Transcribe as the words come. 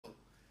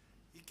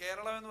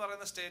കേരളം എന്ന്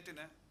പറയുന്ന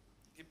സ്റ്റേറ്റിന്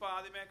ഇപ്പോൾ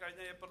ആദ്യമേ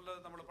കഴിഞ്ഞ ഏപ്രിലിൽ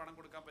നമ്മൾ പണം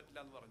കൊടുക്കാൻ പറ്റില്ല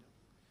എന്ന് പറഞ്ഞു.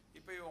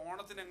 ഇപ്പോൾ ഈ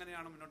ഓണത്തിന്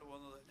എങ്ങനെയാണ് മുന്നോട്ട്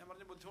പോകുന്നത്? ഞാൻ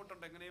പറഞ്ഞു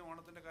ബുദ്ധിമുട്ടുണ്ട്, എങ്ങനെയും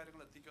ഓണത്തിൻ്റെ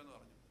കാര്യങ്ങൾ എത്തിക്കുമെന്ന്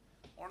പറഞ്ഞു.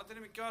 ഓണത്തിന്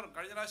മിക്കവാറും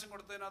കഴിഞ്ഞ പ്രാവശ്യം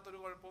കൊടുത്തതിനകത്തൊരു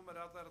കുഴപ്പവും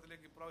വരാത്ത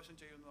തരത്തിലേക്ക് ഇപ്രാവശ്യം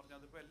ചെയ്യുമെന്ന് പറഞ്ഞു.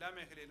 അതിപ്പോൾ എല്ലാ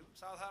മേഖലയിലും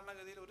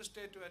സാധാരണഗതിയിൽ ഒരു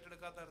സ്റ്റേറ്റും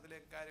ഏറ്റെടുക്കാത്ത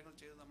തരത്തിലേക്ക് കാര്യങ്ങൾ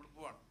ചെയ്ത് നമ്മൾ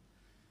പോവാണ്.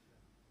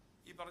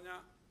 ഈ പറഞ്ഞ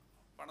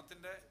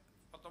പണത്തിൻ്റെ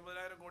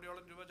 19,000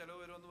 കോടിയോളം രൂപ ചിലവ്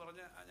വരുമെന്ന്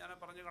പറഞ്ഞ് ഞാൻ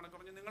കണക്ക്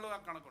പറഞ്ഞ് നിങ്ങൾ ആ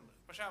കണക്കുണ്ട്.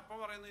 പക്ഷേ അപ്പോൾ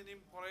പറയുന്നത്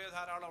ഇനിയും കുറേ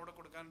ധാരാളം അവിടെ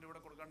കൊടുക്കാനുണ്ട്, ഇവിടെ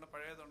കൊടുക്കാണ്ട്,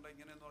 പഴയതുണ്ട്,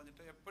 ഇങ്ങനെയെന്ന്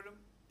പറഞ്ഞിട്ട് എപ്പോഴും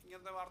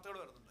ഇങ്ങനത്തെ വാർത്തകൾ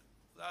വരുന്നുണ്ട്.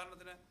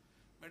 ഉദാഹരണത്തിന്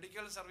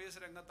മെഡിക്കൽ സർവീസ്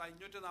രംഗത്ത്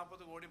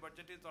 540 കോടി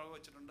ബഡ്ജറ്റിൽ തുക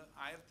വെച്ചിട്ടുണ്ട്.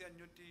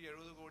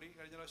 1570 കോടി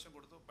കഴിഞ്ഞ പ്രാവശ്യം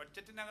കൊടുത്തു.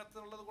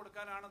 ബഡ്ജറ്റിനകത്തുള്ളത്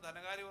കൊടുക്കാനാണ്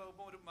ധനകാര്യ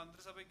വകുപ്പും ഒരു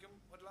മന്ത്രിസഭയ്ക്കും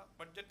ഉള്ള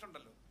ബഡ്ജറ്റ്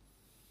ഉണ്ടല്ലോ.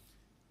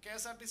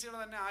 KSRTCയുടെ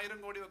തന്നെ 1000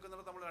 കോടി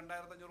വെക്കുന്നിടത്ത് നമ്മൾ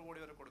 2500 കോടി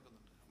വരെ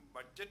കൊടുക്കുന്നുണ്ട്.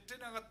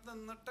 ബഡ്ജറ്റിനകത്ത്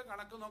നിന്നിട്ട്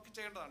കണക്ക് നോക്കി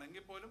ചെയ്യേണ്ടതാണ്.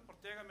 എങ്കിൽ പോലും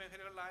പ്രത്യേക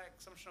മേഖലകളിൽ ആ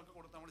എക്സംഷനൊക്കെ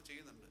കൊടുത്ത് നമ്മൾ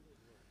ചെയ്യുന്നുണ്ട്.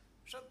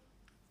 പക്ഷെ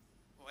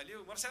വലിയ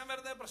വിമർശനം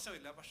വരുന്നത്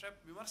പ്രശ്നമില്ല. പക്ഷെ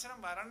വിമർശനം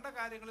വരേണ്ട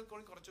കാര്യങ്ങളിൽ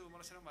കൂടി കുറച്ച്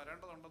വിമർശനം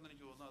വരേണ്ടതുണ്ടെന്ന്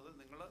എനിക്ക് തോന്നുന്നു. അത്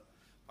നിങ്ങൾ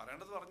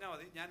പറയേണ്ടത് പറഞ്ഞാൽ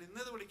മതി. ഞാൻ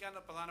ഇന്നത് വിളിക്കാൻ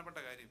പ്രധാനപ്പെട്ട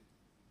കാര്യം,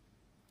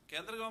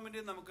 കേന്ദ്ര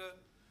ഗവൺമെൻറ്റിൽ നമുക്ക്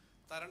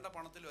തരേണ്ട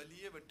പണത്തിൽ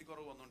വലിയ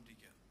വെട്ടിക്കുറവ്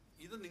വന്നുകൊണ്ടിരിക്കുക.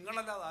 ഇത്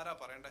നിങ്ങളല്ലാതെ ആരാ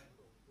പറയണ്ടേ?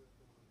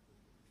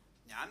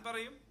 ഞാൻ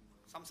പറയും,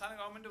 സംസ്ഥാന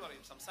ഗവൺമെൻറ്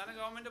പറയും. സംസ്ഥാന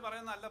ഗവൺമെൻറ്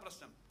പറയുന്നതല്ല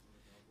പ്രശ്നം.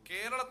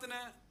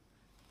 കേരളത്തിന്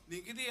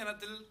നികുതി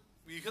ഇനത്തിൽ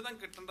വിഹിതം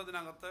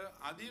കിട്ടേണ്ടതിനകത്ത്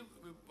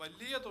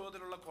വലിയ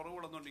തോതിലുള്ള കുറവ്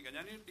വന്നുകൊണ്ടിരിക്കുക.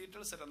 ഞാൻ ഈ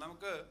ഡീറ്റെയിൽസ് തരാം.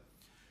 നമുക്ക്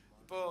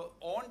ഇപ്പോൾ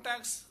on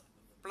tax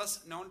plus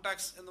non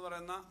tax എന്ന്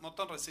പറയുന്ന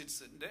മൊത്തം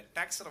റെസീറ്റ്സിൻ്റെ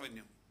ടാക്സ്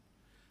റവന്യൂ,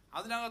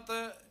 അതിനകത്ത്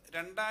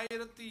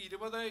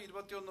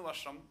 2020-21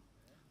 വർഷം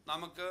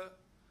നമുക്ക്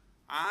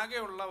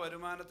ആകെയുള്ള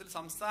വരുമാനത്തിൽ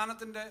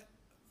സംസ്ഥാനത്തിൻ്റെ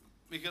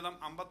വിഹിതം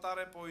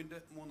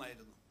 56.3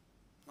 ആയിരുന്നു.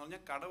 എന്ന്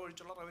പറഞ്ഞാൽ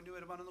കടമൊഴിച്ചുള്ള റവന്യൂ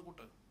വരുമാനം എന്ന്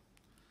കൂട്ട്.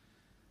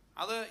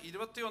 അത്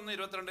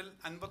 21-22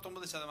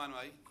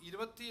 59%.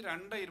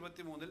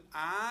 22-23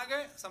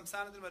 ആകെ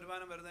സംസ്ഥാനത്തിൽ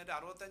വരുമാനം വരുന്നതിൻ്റെ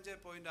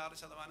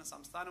 65.6%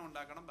 സംസ്ഥാനം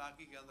ഉണ്ടാക്കണം,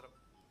 ബാക്കി കേന്ദ്രം.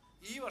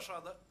 ഈ വർഷം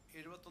അത്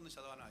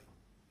 71%.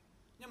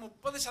 ഇനി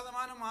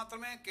 30%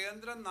 മാത്രമേ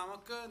കേന്ദ്രം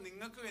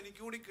നിങ്ങൾക്കും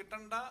എനിക്ക് കൂടി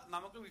കിട്ടേണ്ട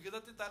നമുക്ക്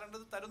വിഹിതത്തിൽ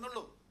തരേണ്ടത്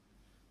തരുന്നുള്ളൂ.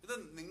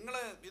 നിങ്ങൾ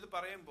ഇത്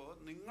പറയുമ്പോൾ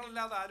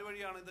നിങ്ങളല്ലാതെ ആര്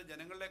വഴിയാണ് ഇത്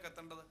ജനങ്ങളിലേക്ക്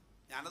എത്തേണ്ടത്?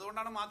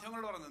 ഞാനതുകൊണ്ടാണ്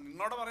മാധ്യമങ്ങളോട് പറയുന്നത്.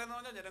 നിങ്ങളോട് പറയുന്നത്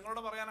പറഞ്ഞാൽ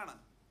ജനങ്ങളോട് പറയാനാണ്.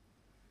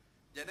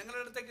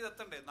 ജനങ്ങളുടെ അടുത്തേക്ക് ഇത്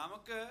എത്തണ്ടേ?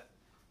 നമുക്ക്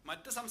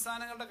മറ്റ്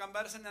സംസ്ഥാനങ്ങളുടെ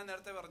കമ്പാരിസൺ ഞാൻ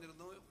നേരത്തെ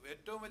പറഞ്ഞിരുന്നു.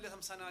 ഏറ്റവും വലിയ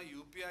സംസ്ഥാനമായ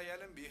UP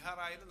ആയാലും ബീഹാർ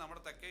ആയാലും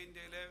നമ്മുടെ തെക്കേ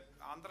ഇന്ത്യയിലെ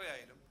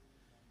ആന്ധ്രയായാലും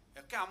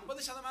ഒക്കെ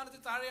 50%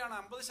 താഴെയാണ്.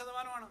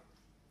 50%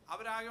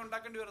 അവരാകെ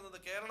ഉണ്ടാക്കേണ്ടി വരുന്നത്.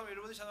 കേരളം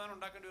 70%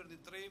 ഉണ്ടാക്കേണ്ടി വരുന്നത്.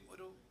 ഇത്രയും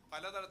ഒരു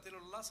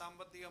പലതരത്തിലുള്ള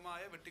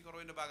സാമ്പത്തികമായ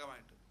വെട്ടിക്കുറവിൻ്റെ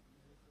ഭാഗമായിട്ട്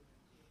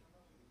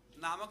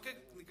നമുക്ക്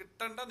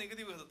കിട്ടേണ്ട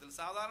നികുതി വിഹിതത്തിൽ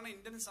സാധാരണ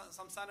ഇന്ത്യൻ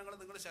സംസ്ഥാനങ്ങൾ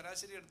നിങ്ങൾ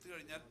ശരാശരി എടുത്തു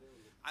കഴിഞ്ഞാൽ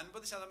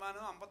 50%,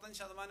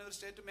 55% ഒരു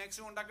സ്റ്റേറ്റ്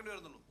മാക്സിമം ഉണ്ടാക്കേണ്ടി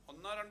വരുന്നുള്ളൂ.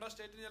 1-2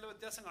 സ്റ്റേറ്റിന് ചില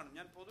വ്യത്യാസം കാണും.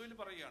 ഞാൻ പൊതുവിൽ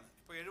പറയുകയാണ്.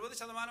 ഇപ്പോൾ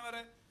 70%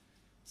 വരെ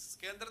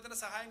കേന്ദ്രത്തിന്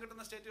സഹായം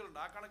കിട്ടുന്ന സ്റ്റേറ്റുകളുണ്ട്.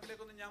 ആ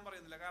കണക്കിലേക്കൊന്നും ഞാൻ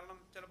പറയുന്നില്ല. കാരണം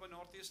ചിലപ്പോൾ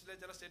നോർത്ത് ഈസ്റ്റിലെ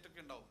ചില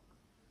സ്റ്റേറ്റൊക്കെ ഉണ്ടാവും.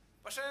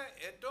 പക്ഷേ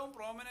ഏറ്റവും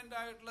പ്രോമിനൻ്റ്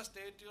ആയിട്ടുള്ള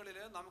സ്റ്റേറ്റുകളിൽ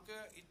നമുക്ക്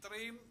ഇത്ര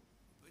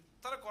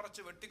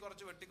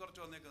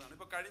വെട്ടിക്കുറച്ച് വന്നേക്കുന്നതാണ്.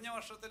 ഇപ്പോൾ കഴിഞ്ഞ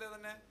വർഷത്തിൽ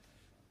തന്നെ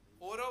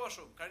ഓരോ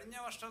വർഷവും കഴിഞ്ഞ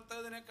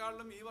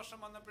വർഷത്തേതിനേക്കാളും ഈ വർഷം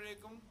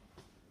വന്നപ്പോഴേക്കും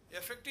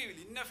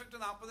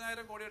ഇൻഎഫക്റ്റീവ്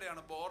 40,000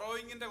 കോടിയുടെയാണ്.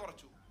 ബോറോയിങ്ങിൻ്റെ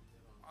കുറച്ചു,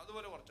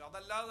 അതുപോലെ കുറച്ചു.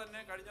 അതല്ലാതെ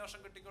തന്നെ കഴിഞ്ഞ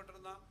വർഷം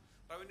കിട്ടിക്കൊണ്ടിരുന്ന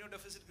റവന്യൂ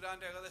ഡെഫിസിറ്റ്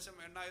ഗ്രാൻഡ് ഏകദേശം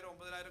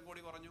 8,000-9,000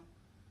 കോടി കുറഞ്ഞു.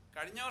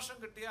 കഴിഞ്ഞ വർഷം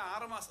കിട്ടിയ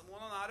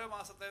 3-4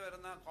 മാസത്തെ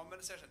വരുന്ന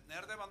കോമ്പൻസേഷൻ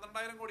നേരത്തെ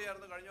 12,000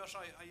 കോടിയായിരുന്നു. കഴിഞ്ഞ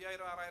വർഷം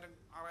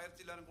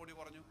 5,000-6,000 കോടി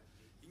കുറഞ്ഞു.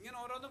 ഇങ്ങനെ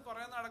ഓരോന്നും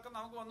കുറയുന്ന അടക്കം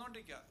നമുക്ക്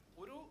വന്നുകൊണ്ടിരിക്കുക.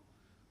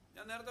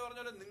 ഞാൻ നേരത്തെ പറഞ്ഞ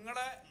പോലെ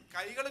നിങ്ങളെ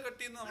കൈകൾ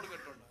കെട്ടിയെന്ന് നമ്മൾ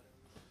കേട്ടുണ്ട്.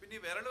 പിന്നെ ഈ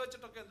വിരൽ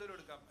വെച്ചിട്ടൊക്കെ എന്തെങ്കിലും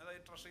എടുക്കാം.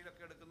 അതായത്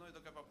ട്രഷറിയിലൊക്കെ എടുക്കുന്നു.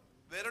 ഇതൊക്കെ ഇപ്പം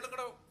വിരലും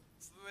കൂടെ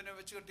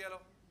വെച്ച് കെട്ടിയാലോ?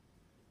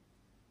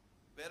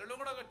 വിരലും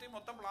കൂടെ കെട്ടി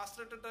മൊത്തം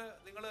പ്ലാസ്റ്റർ ഇട്ടിട്ട്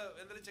നിങ്ങൾ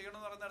എന്തെങ്കിലും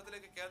ചെയ്യണമെന്ന് പറയുന്ന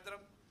തരത്തിലേക്ക്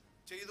കേന്ദ്രം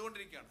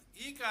ചെയ്തുകൊണ്ടിരിക്കുകയാണ്.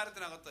 ഈ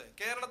കാര്യത്തിനകത്ത്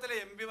കേരളത്തിലെ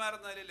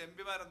എംപിമാരെന്ന നിലയിൽ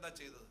എംപിമാരെന്താ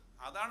ചെയ്തത്?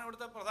 അതാണ്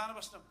ഇവിടുത്തെ പ്രധാന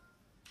പ്രശ്നം.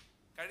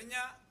 കഴിഞ്ഞ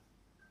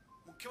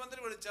മുഖ്യമന്ത്രി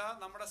വിളിച്ച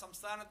നമ്മുടെ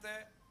സംസ്ഥാനത്തെ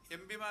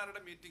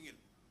എംപിമാരുടെ മീറ്റിങ്ങിൽ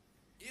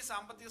ഈ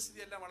സാമ്പത്തിക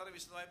സ്ഥിതിയെല്ലാം വളരെ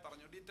വിശദമായി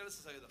പറഞ്ഞു, ഡീറ്റെയിൽസ്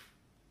സഹിതം.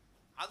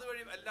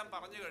 അതുവഴി എല്ലാം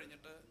പറഞ്ഞു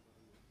കഴിഞ്ഞിട്ട്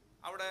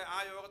അവിടെ ആ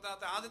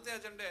യോഗത്തിനകത്ത് ആദ്യത്തെ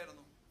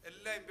അജണ്ടയായിരുന്നു.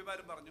 എല്ലാ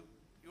എംപിമാരും പറഞ്ഞു,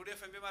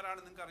 UDF എംപിമാരാണ്,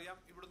 നിങ്ങൾക്കറിയാം,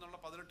 ഇവിടെ നിന്നുള്ള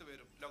 18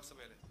 പേരും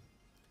ലോക്സഭയിൽ.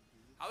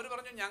 അവർ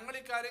പറഞ്ഞു ഞങ്ങൾ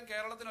ഈ കാര്യം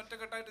കേരളത്തിന്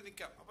ഒറ്റക്കെട്ടായിട്ട്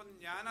നിൽക്കാം. അപ്പം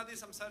ഞാനത്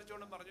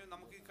സംസാരിച്ചുകൊണ്ട് പറഞ്ഞു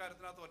നമുക്ക് ഈ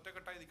കാര്യത്തിനകത്ത്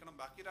ഒറ്റക്കെട്ടായി നിൽക്കണം,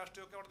 ബാക്കി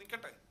രാഷ്ട്രീയമൊക്കെ അവിടെ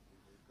നിൽക്കട്ടെ.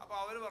 അപ്പോൾ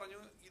അവർ പറഞ്ഞു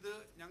ഇത്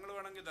ഞങ്ങൾ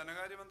വേണമെങ്കിൽ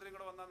ധനകാര്യമന്ത്രിയും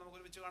കൂടെ വന്നാൽ നമുക്ക്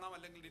ഒരുമിച്ച് കാണാം,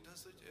 അല്ലെങ്കിൽ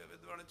ഡീറ്റെയിൽസ്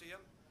ഇത് വേണം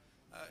ചെയ്യാം.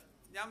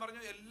 ഞാൻ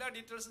പറഞ്ഞു എല്ലാ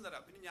ഡീറ്റെയിൽസും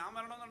തരാം. പിന്നെ ഞാൻ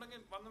വരണമെന്നുണ്ടെങ്കിൽ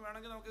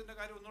വേണമെങ്കിൽ നമുക്ക് ഇതിൻ്റെ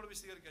കാര്യം ഒന്നുകൂടെ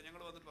വിശദീകരിക്കാം,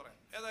 ഞങ്ങൾ വന്നിട്ട് പറയാം.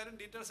 ഏതായാലും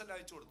ഡീറ്റെയിൽസ് എല്ലാം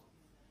അയച്ചു കൊടുത്തു.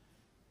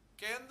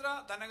 കേന്ദ്ര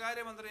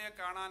ധനകാര്യമന്ത്രിയെ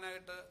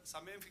കാണാനായിട്ട്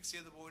സമയം ഫിക്സ്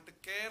ചെയ്ത് പോയിട്ട്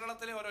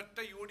കേരളത്തിലെ ഒരൊറ്റ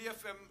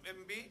UDF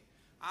MP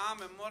ആ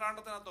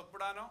മെമ്മോറാണ്ടത്തിനകത്ത്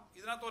ഒപ്പിടാനോ,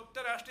 ഇതിനകത്ത് ഒറ്റ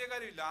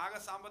രാഷ്ട്രീയക്കാരുമില്ല, ആകെ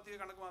സാമ്പത്തിക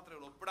കണക്ക് മാത്രമേ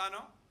ഉള്ളൂ,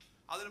 ഒപ്പിടാനോ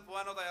അതിന്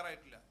പോകാനോ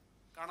തയ്യാറായിട്ടില്ല,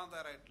 കാണാൻ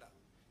തയ്യാറായിട്ടില്ല.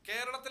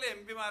 കേരളത്തിലെ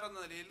എംപിമാരെന്ന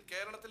നിലയിൽ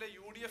കേരളത്തിലെ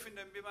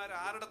UDFൻ്റെ എംപിമാർ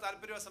ആരുടെ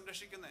താല്പര്യമാണ്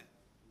സംരക്ഷിക്കുന്നത്?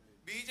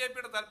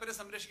 BJPയുടെ താല്പര്യം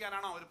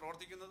സംരക്ഷിക്കാനാണോ അവർ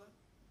പ്രവർത്തിക്കുന്നത്?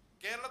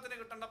 കേരളത്തിന്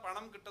കിട്ടേണ്ട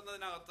പണം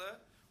കിട്ടുന്നതിനകത്ത്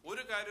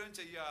ഒരു കാര്യവും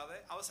ചെയ്യാതെ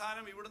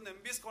അവസാനം ഇവിടുന്ന്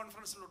MPs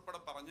കോൺഫറൻസിൽ ഉൾപ്പെടെ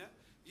പറഞ്ഞ്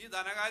ഈ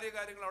ധനകാര്യ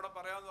കാര്യങ്ങൾ അവിടെ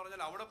പറയാമെന്ന്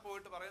പറഞ്ഞാൽ അവിടെ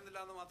പോയിട്ട് പറയുന്നില്ല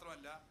എന്ന്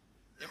മാത്രമല്ല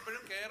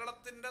എപ്പോഴും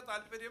കേരളത്തിന്റെ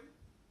താല്പര്യം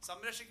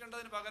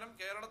സംരക്ഷിക്കേണ്ടതിന് പകരം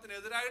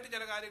കേരളത്തിനെതിരായിട്ട്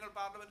ചില കാര്യങ്ങൾ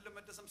പാർലമെന്റിലും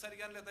മറ്റും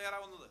സംസാരിക്കാനല്ലേ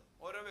തയ്യാറാവുന്നത്.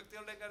 ഓരോ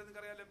വ്യക്തികളുടെയും കാര്യം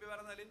നിങ്ങൾക്കറിയാം,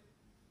 ലഭ്യമായിരുന്ന നിലയിൽ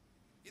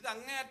ഇത്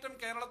അങ്ങേയറ്റം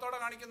കേരളത്തോടെ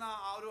കാണിക്കുന്ന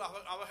ആ ഒരു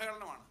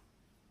അവഹേളനമാണ്.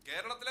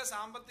 കേരളത്തെ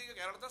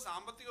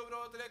സാമ്പത്തിക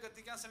ഉപരോധത്തിലേക്ക്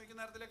എത്തിക്കാൻ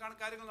ശ്രമിക്കുന്ന തരത്തിലേക്കാണ്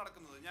കാര്യങ്ങൾ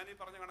നടക്കുന്നത്. ഞാൻ ഈ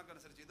പറഞ്ഞ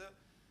കണക്കനുസരിച്ച് ഇത്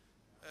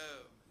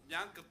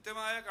ഞാൻ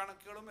കൃത്യമായ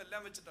കണക്കുകളും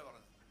എല്ലാം വെച്ചിട്ടാണ്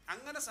പറഞ്ഞത്.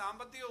 അങ്ങനെ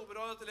സാമ്പത്തിക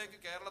ഉപരോധത്തിലേക്ക്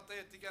കേരളത്തെ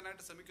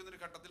എത്തിക്കാനായിട്ട് ശ്രമിക്കുന്ന ഒരു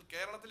ഘട്ടത്തിൽ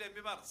കേരളത്തിലെ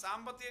എംപിമാർ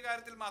സാമ്പത്തിക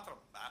കാര്യത്തിൽ മാത്രം,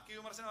 ബാക്കി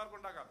വിമർശനം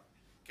അവർക്കുണ്ടാക്കാം,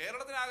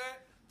 കേരളത്തിനാകെ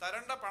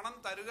തരേണ്ട പണം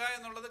തരുക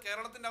എന്നുള്ളത്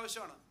കേരളത്തിന്റെ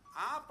ആവശ്യമാണ്.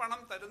 ആ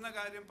പണം തരുന്ന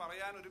കാര്യം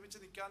പറയാൻ ഒരുമിച്ച്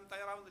നിൽക്കാൻ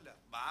തയ്യാറാവുന്നില്ല.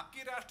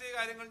 ബാക്കി രാഷ്ട്രീയ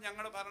കാര്യങ്ങൾ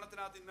ഞങ്ങളുടെ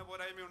ഭരണത്തിനകത്ത് ഇന്ന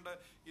പോരായ്മയുണ്ട്,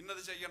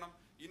 ഇന്നത് ചെയ്യണം,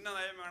 ഇന്ന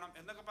നയം വേണം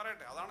എന്നൊക്കെ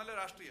പറയട്ടെ, അതാണല്ലോ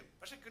രാഷ്ട്രീയം.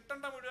 പക്ഷെ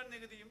കിട്ടേണ്ട മുഴുവൻ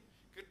നികുതിയും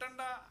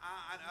കിട്ടേണ്ട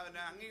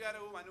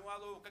അംഗീകാരവും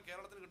അനുവാദവും ഒക്കെ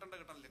കേരളത്തിന്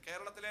കിട്ടണില്ല.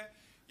 കേരളത്തിലെ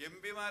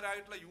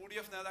എംപിമാരായിട്ടുള്ള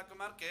UDF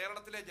നേതാക്കന്മാർ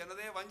കേരളത്തിലെ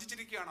ജനതയെ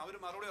വഞ്ചിച്ചിരിക്കുകയാണ്. അവർ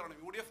മറുപടി പറയണം,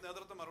 UDF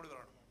നേതൃത്വം മറുപടി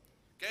പറയണം.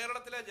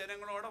 കേരളത്തിലെ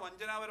ജനങ്ങളോട്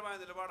വഞ്ചനാപരമായ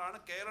നിലപാടാണ്.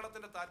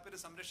 കേരളത്തിന്റെ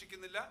താല്പര്യം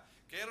സംരക്ഷിക്കുന്നില്ല.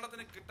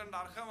 കേരളത്തിന് കിട്ടേണ്ട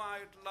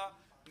അർഹമായിട്ടുള്ള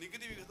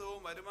നികുതി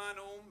വിഹിതവും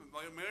വരുമാനവും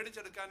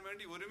മേടിച്ചെടുക്കാൻ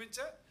വേണ്ടി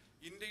ഒരുമിച്ച്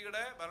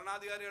ഇന്ത്യയുടെ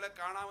ഭരണാധികാരികളെ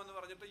കാണാമെന്ന്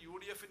പറഞ്ഞിട്ട്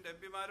UDFന്റെ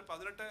എംപിമാരും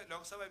 18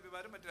 ലോക്സഭാ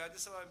എംപിമാരും മറ്റ്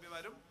രാജ്യസഭാ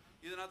എംപിമാരും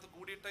ഇതിനകത്ത്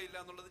കൂടിയിട്ടേ ഇല്ല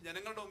എന്നുള്ളത്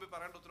ജനങ്ങളുടെ മുമ്പിൽ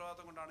പറയേണ്ട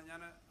ഉത്തരവാദിത്തം കൊണ്ടാണ്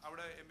ഞാൻ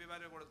അവിടെ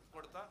എംപിമാരെ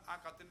കൊടുത്ത ആ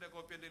കത്തിന്റെ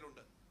കോപ്പി എൻ്റെ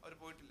കയ്യിലുണ്ട്. അവർ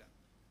പോയിട്ടില്ല.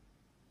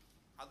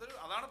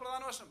 അതാണ്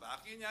പ്രധാന പ്രശ്നം.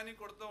 ബാക്കി ഞാൻ ഈ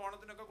കൊടുത്ത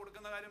ഓണത്തിനൊക്കെ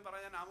കൊടുക്കുന്ന കാര്യം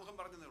പറയാൻ ആമുഖം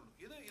പറഞ്ഞതേ ഉള്ളൂ.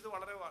 ഇത്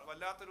വളരെ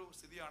വല്ലാത്തൊരു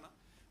സ്ഥിതിയാണ്.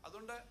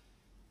 അതുകൊണ്ട്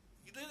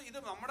ഇത്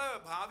നമ്മുടെ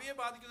ഭാവിയെ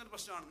ബാധിക്കുന്ന ഒരു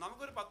പ്രശ്നമാണ്.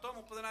 നമുക്കൊരു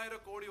 10-30,000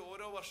 കോടി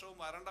ഓരോ വർഷവും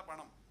വരേണ്ട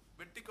പണം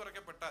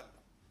വെട്ടിക്കുറയ്ക്കപ്പെട്ടാൽ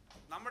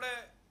നമ്മുടെ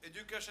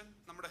എഡ്യൂക്കേഷൻ,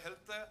 നമ്മുടെ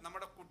ഹെൽത്ത്,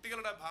 നമ്മുടെ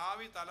കുട്ടികളുടെ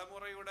ഭാവി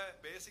തലമുറയുടെ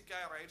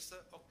ബേസിക്കായ റൈറ്റ്സ്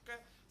ഒക്കെ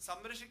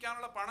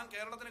സംരക്ഷിക്കാനുള്ള പണം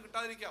കേരളത്തിന്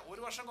കിട്ടാതിരിക്കുക.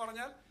 ഒരു വർഷം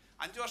കുറഞ്ഞാൽ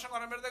 5 വർഷം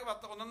കുറയുമ്പോഴത്തേക്ക്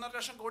 1.5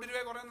 ലക്ഷം കോടി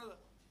രൂപ കുറയുന്നത്.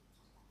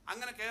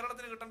 അങ്ങനെ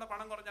കേരളത്തിന് കിട്ടേണ്ട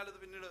പണം കുറഞ്ഞാൽ ഇത്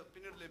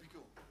പിന്നീട്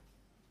ലഭിക്കുമോ?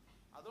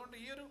 അതുകൊണ്ട്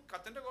ഈ ഒരു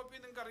കത്തിന്റെ കോപ്പി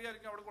നിങ്ങൾക്ക്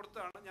അറിയാമായിരിക്കും, അവിടെ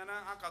കൊടുത്തതാണ്. ഞാൻ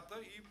ആ കത്ത്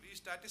ഈ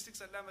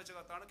സ്റ്റാറ്റിസ്റ്റിക്സ് എല്ലാം വെച്ച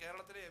കത്താണ്.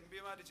 കേരളത്തിലെ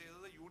എംപിമാർ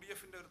ചെയ്തത്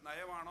UDFന്റെ ഒരു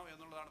നയമാണോ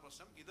എന്നുള്ളതാണ്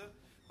പ്രശ്നം. ഇത്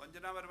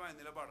വഞ്ചനാപരമായ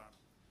നിലപാടാണ്.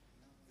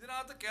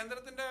 ഇതിനകത്ത്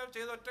കേന്ദ്രത്തിന്റെ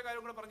ചെയ്ത ഒറ്റ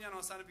കാര്യം കൂടെ പറഞ്ഞ് ഞാൻ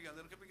അവസാനിപ്പിക്കാം,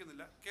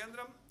 ദീർഘിപ്പിക്കുന്നില്ല.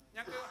 കേന്ദ്രം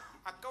ഞങ്ങൾക്ക്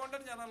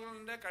അക്കൗണ്ടന്റ്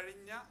ജനറലിന്റെ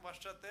കഴിഞ്ഞ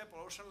വർഷത്തെ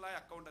പ്രൊഫഷണലായ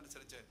അക്കൗണ്ട്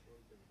അനുസരിച്ച്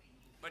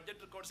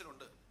ബഡ്ജറ്റ്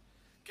റെക്കോർഡ്സിലുണ്ട്.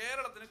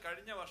 കേരളത്തിന്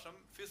കഴിഞ്ഞ വർഷം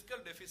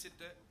ഫിസ്ക്കൽ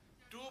ഡെഫിസിറ്റ്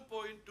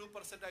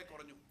 2.2% ആയി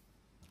കുറഞ്ഞു.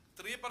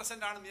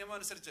 3% ആണ് നിയമം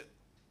അനുസരിച്ച്,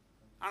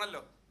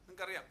 ആണല്ലോ,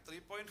 നിങ്ങൾക്കറിയാം.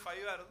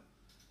 3.5 ആയിരുന്നു,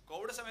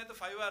 കോവിഡ് സമയത്ത്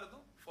 5 ആയിരുന്നു,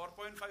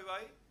 4.5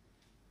 ആയി,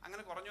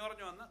 അങ്ങനെ കുറഞ്ഞു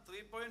വന്ന്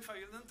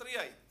 3.5 നിന്ന് 3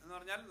 ആയി. എന്ന്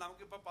പറഞ്ഞാൽ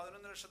നമുക്കിപ്പോൾ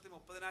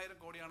 11,30,000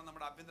 കോടിയാണ്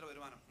നമ്മുടെ ആഭ്യന്തര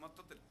വരുമാനം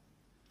മൊത്തത്തിൽ.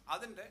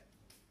 അതിൻ്റെ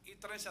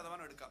ഇത്രയും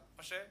ശതമാനം എടുക്കാം.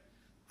 പക്ഷേ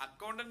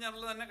അക്കൗണ്ടന്റ്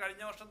ജനറൽ തന്നെ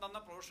കഴിഞ്ഞ വർഷം തന്ന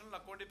പ്രൊഫഷണൽ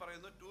അക്കൗണ്ടിൽ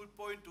പറയുന്നു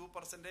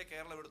 2.2%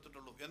 കേരളം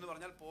എടുത്തിട്ടുള്ളൂ. എന്ന്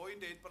പറഞ്ഞാൽ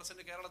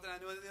 0.8% കേരളത്തിന്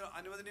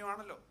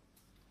അനുവദനീയമാണല്ലോ.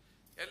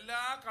 എല്ലാ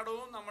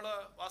കടവും നമ്മൾ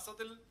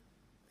വാസ്തവത്തിൽ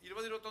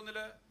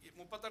 2021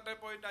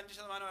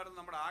 38.5%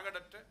 നമ്മുടെ ആകെ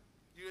ഡെറ്റ്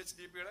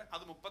GHDPയുടെ.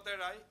 അത്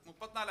 37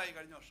 34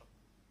 കഴിഞ്ഞ വർഷം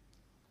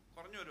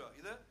കുറഞ്ഞു വരിക.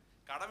 ഇത്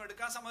കടം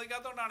എടുക്കാൻ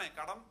സമ്മതിക്കാത്തതുകൊണ്ടാണ്.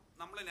 കടം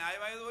നമ്മൾ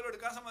ന്യായമായതുപോലും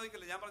എടുക്കാൻ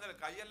സമ്മതിക്കില്ല. ഞാൻ പറഞ്ഞല്ലോ,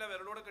 കൈയല്ല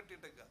വിരലൂടെ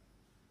കെട്ടിയിട്ടേക്കുക.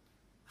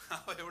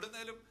 അപ്പോൾ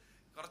എവിടുന്നേലും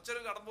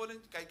കുറച്ചൊരു കടം പോലും,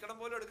 കൈക്കടം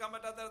പോലും എടുക്കാൻ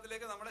പറ്റാത്ത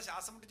തരത്തിലേക്ക് നമ്മളെ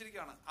ശ്വാസം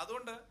മുട്ടിച്ചിരിക്കുകയാണ്.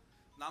 അതുകൊണ്ട്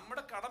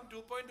നമ്മുടെ കടം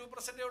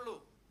 2.2% ഉള്ളൂ.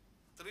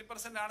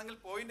 3% ആണെങ്കിൽ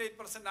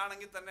 0.8%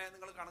 ആണെങ്കിൽ തന്നെ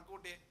നിങ്ങൾ കണക്ക്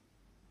കൂട്ടിയേ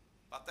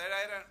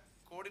 10,000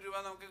 കോടി രൂപ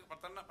നമുക്ക്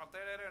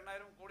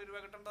 10,000-8,000 കോടി രൂപ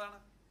കിട്ടേണ്ടതാണ്.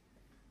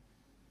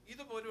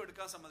 ഇതുപോലും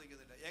എടുക്കാൻ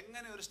സമ്മതിക്കുന്നില്ല.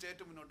 എങ്ങനെ ഒരു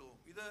സ്റ്റേറ്റ് മുന്നോട്ട് പോകും?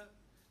 ഇത്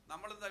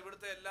നമ്മളെന്താ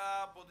ഇവിടുത്തെ എല്ലാ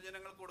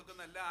പൊതുജനങ്ങൾക്ക്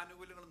കൊടുക്കുന്ന എല്ലാ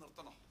ആനുകൂല്യങ്ങളും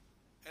നിർത്തണോ?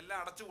 എല്ലാം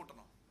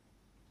അടച്ചുപൂട്ടണോ?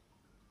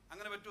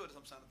 അങ്ങനെ പറ്റുമോ ഒരു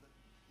സംസ്ഥാനത്ത്?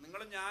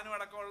 നിങ്ങളും ഞാനും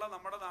അടക്കമുള്ള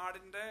നമ്മുടെ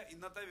നാടിന്റെ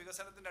ഇന്നത്തെ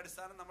വികസനത്തിന്റെ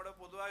അടിസ്ഥാനം നമ്മുടെ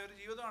പൊതുവായ ഒരു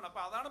ജീവിതമാണ്.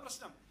 അപ്പൊ അതാണ്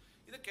പ്രശ്നം.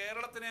 ഇത്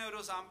കേരളത്തിനെ ഒരു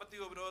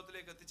സാമ്പത്തിക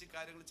ഉപരോധത്തിലേക്ക് എത്തിച്ച്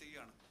കാര്യങ്ങൾ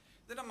ചെയ്യുകയാണ്.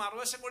 ഇതിന്റെ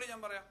മറുവശം കൂടി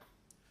ഞാൻ പറയാം.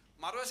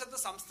 മറുവശത്ത്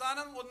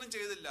സംസ്ഥാനം ഒന്നും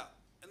ചെയ്തില്ല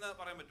എന്ന്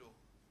പറയാൻ പറ്റുമോ?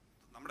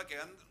 നമ്മുടെ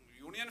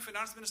യൂണിയൻ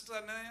ഫിനാൻസ് മിനിസ്റ്റർ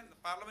തന്നെ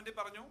പാർലമെന്റിൽ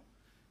പറഞ്ഞു,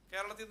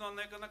 കേരളത്തിൽ നിന്ന്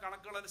വന്നേക്കുന്ന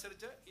കണക്കുകൾ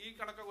അനുസരിച്ച് ഈ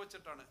കണക്കൊക്കെ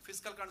വെച്ചിട്ടാണ്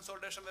ഫിസ്ക്കൽ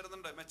കൺസോളിഡേഷൻ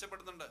വരുന്നുണ്ട്,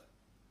 മെച്ചപ്പെടുന്നുണ്ട്.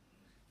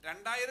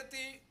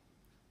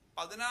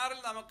 2016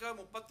 നമുക്ക്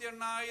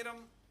 38,000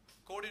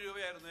 കോടി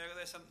രൂപയായിരുന്നു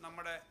ഏകദേശം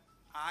നമ്മുടെ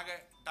ആകെ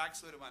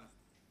ടാക്സ് വരുമാനം.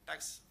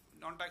 ടാക്സ്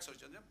നോൺ ടാക്സ്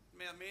ഒഴിച്ചു,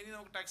 മെയിൻലി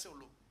നമുക്ക് ടാക്സേ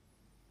ഉള്ളൂ.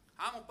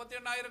 ആ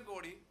 38,000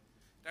 കോടി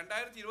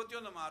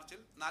 2021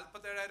 മാർച്ചിൽ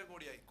 47,000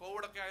 കോടിയായി.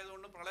 കോവിഡൊക്കെ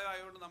ആയതുകൊണ്ട്, പ്രളയം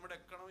ആയതുകൊണ്ട് നമ്മുടെ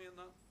എക്കണോമി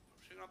ഒന്ന്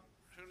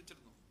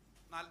ക്ഷീണിച്ചിരുന്നു.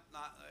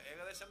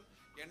 ഏകദേശം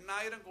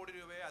 8,000 കോടി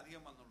രൂപയെ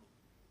അധികം വന്നുള്ളൂ.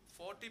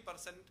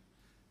 40%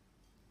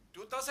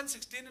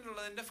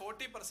 2016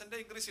 40%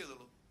 ഇൻക്രീസ്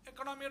ചെയ്തുള്ളൂ.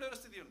 എക്കണോമിയുടെ ഒരു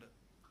സ്ഥിതിയുണ്ട്.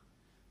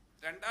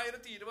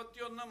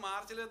 2021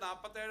 മാർച്ചിൽ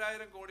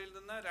 47,000 കോടിയിൽ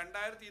നിന്ന്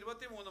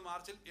 2023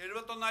 മാർച്ചിൽ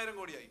 71,000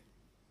 കോടിയായി.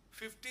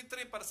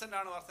 53%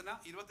 ആണ് വർധന.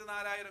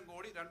 24,000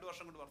 കോടി 2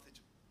 വർഷം കൊണ്ട്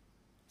വർദ്ധിച്ചു.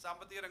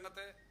 സാമ്പത്തിക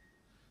രംഗത്തെ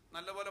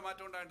നല്ലപോലെ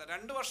മാറ്റം ഉണ്ടായിട്ടുണ്ട്.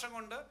 2 വർഷം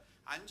കൊണ്ട്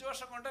 5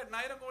 വർഷം കൊണ്ട്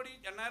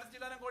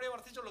 8,000 കോടിയെ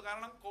വർദ്ധിച്ചുള്ളൂ.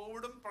 കാരണം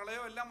കോവിഡും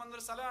പ്രളയവും എല്ലാം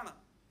വന്നൊരു സ്ഥലമാണ്.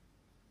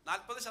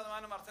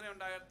 40% വർധന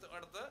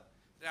ഉണ്ടായടുത്ത്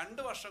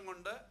 2 വർഷം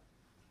കൊണ്ട്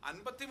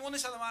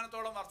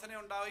 53%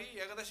 വർധനയുണ്ടായി.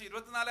 ഏകദേശം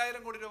 24,000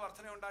 കോടി രൂപ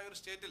വർധനയുണ്ടായ ഒരു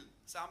സ്റ്റേറ്റിൽ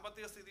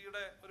സാമ്പത്തിക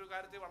സ്ഥിതിയുടെ ഒരു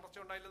കാര്യത്തിൽ വളർച്ച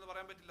ഉണ്ടായില്ലെന്ന്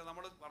പറയാൻ പറ്റില്ല.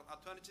 നമ്മൾ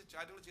അധ്വാനിച്ച്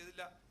കാര്യങ്ങൾ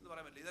ചെയ്തില്ല എന്ന്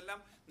പറയാൻ പറ്റില്ല. ഇതെല്ലാം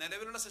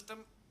നിലവിലുള്ള സിസ്റ്റം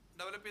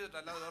ഡെവലപ്പ്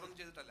ചെയ്തിട്ടല്ല, അത് വേറൊന്നും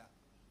ചെയ്തിട്ടല്ല.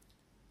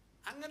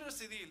 അങ്ങനെ ഒരു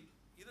സ്ഥിതിയിൽ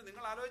ഇത്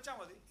നിങ്ങൾ ആലോചിച്ചാൽ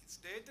മതി,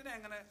 സ്റ്റേറ്റിനെ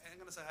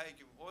എങ്ങനെ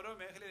സഹായിക്കും, ഓരോ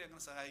മേഖലയെ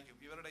എങ്ങനെ സഹായിക്കും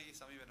ഇവരുടെ ഈ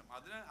സമീപനം.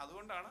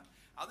 അതുകൊണ്ടാണ്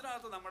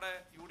അതിനകത്ത് നമ്മുടെ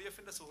UDF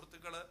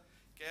സുഹൃത്തുക്കൾ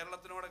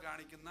കേരളത്തിനോട്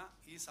കാണിക്കുന്ന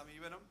ഈ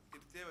സമീപനം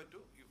തിരുത്തിയേ പറ്റൂ.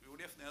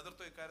 UDF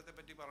നേതൃത്വം ഇക്കാര്യത്തെ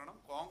പറ്റി പറയണം.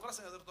 കോൺഗ്രസ്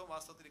നേതൃത്വം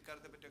വാസ്തവത്തിൽ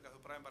ഇക്കാര്യത്തെ പറ്റിയൊക്കെ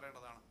അഭിപ്രായം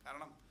പറയേണ്ടതാണ്.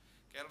 കാരണം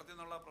കേരളത്തിൽ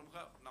നിന്നുള്ള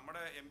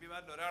നമ്മുടെ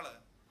MP-മാരിൽ ഒരാൾ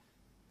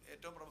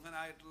ഏറ്റവും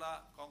പ്രമുഖനായിട്ടുള്ള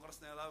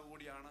കോൺഗ്രസ് നേതാവ്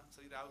കൂടിയാണ്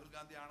ശ്രീ രാഹുൽ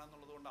ഗാന്ധി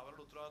ആണെന്നുള്ളത് കൊണ്ട്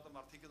അവരുടെ ഉത്തരവാദിത്വം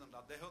വർദ്ധിക്കുന്നുണ്ട്.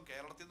 അദ്ദേഹം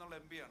കേരളത്തിൽ നിന്നുള്ള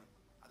MP-യാണ്.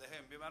 അദ്ദേഹം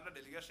MP-മാരുടെ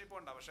ഡെലിഗേഷൻ ഇപ്പോൾ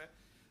ഉണ്ട്. പക്ഷേ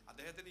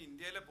അദ്ദേഹത്തിന്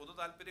ഇന്ത്യയിലെ പൊതു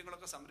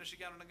താല്പര്യങ്ങളൊക്കെ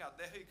സംരക്ഷിക്കാനുണ്ടെങ്കിൽ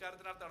അദ്ദേഹം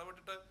ഇക്കാര്യത്തിനകത്ത്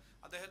ഇടപെട്ടിട്ട്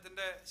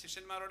അദ്ദേഹത്തിൻ്റെ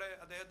ശിഷ്യന്മാരോടെ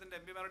അദ്ദേഹത്തിൻ്റെ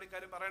MP-മാരുടെ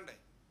ഇക്കാര്യം പറയണ്ടേ.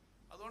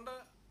 അതുകൊണ്ട്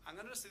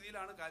അങ്ങനെ ഒരു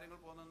സ്ഥിതിയിലാണ് കാര്യങ്ങൾ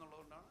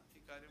പോകുന്നതെന്നുള്ളതുകൊണ്ടാണ് ഈ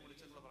കാര്യം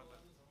വിളിച്ചെന്നുള്ള പറയുന്നത്.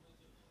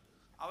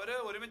 അവർ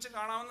ഒരുമിച്ച്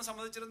കാണാമെന്ന്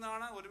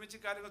സമ്മതിച്ചിരുന്നതാണ്, ഒരുമിച്ച്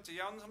കാര്യങ്ങൾ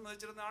ചെയ്യാമെന്ന്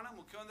സമ്മതിച്ചിരുന്നതാണ്.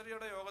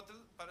 മുഖ്യമന്ത്രിയുടെ യോഗത്തിൽ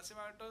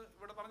പരസ്യമായിട്ട്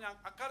ഇവിടെ പറഞ്ഞ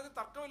അക്കാര്യത്തിൽ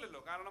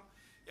തർക്കമില്ലല്ലോ. കാരണം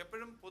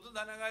എപ്പോഴും പൊതു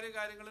ധനകാര്യ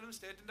കാര്യങ്ങളിലും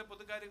സ്റ്റേറ്റിൻ്റെ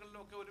പൊതുകാര്യങ്ങളിലും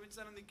ഒക്കെ ഒരുമിച്ച്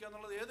തന്നെ നിൽക്കുക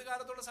എന്നുള്ളത് ഏത്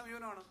കാലത്തുള്ള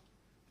സമീപനമാണ്.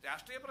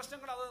 രാഷ്ട്രീയ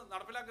പ്രശ്നങ്ങൾ അത്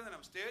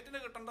നടപ്പിലാക്കുന്നതിനും സ്റ്റേറ്റിന്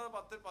കിട്ടേണ്ടത്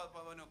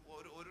 50,000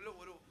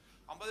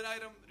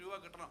 രൂപ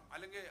കിട്ടണം,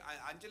 അല്ലെങ്കിൽ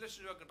 5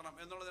 ലക്ഷം രൂപ കിട്ടണം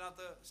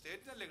എന്നുള്ളതിനകത്ത്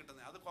സ്റ്റേറ്റിനല്ലേ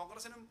കിട്ടുന്നത്. അത്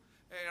കോൺഗ്രസിനും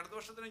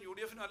ഇടതുപക്ഷത്തിനും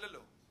UDF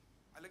അല്ലല്ലോ,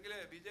 അല്ലെങ്കിൽ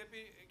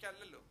BJPക്ക്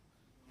അല്ലല്ലോ,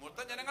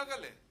 മൊത്തം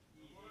ജനങ്ങൾക്കല്ലേ.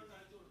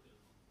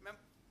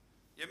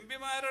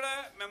 MP-മാരുടെ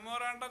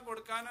മെമ്മോറാണ്ടം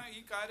കൊടുക്കാൻ ഈ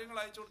കാര്യങ്ങൾ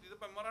അയച്ചു കൊടുത്തു. ഇത്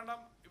മെമ്മോറാണ്ടം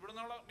ഇവിടെ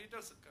നിന്നുള്ള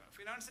ഡീറ്റെയിൽസ്,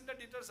 ഫിനാൻസിൻ്റെ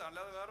ഡീറ്റെയിൽസ്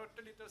അല്ലാതെ വേറെ ഒറ്റ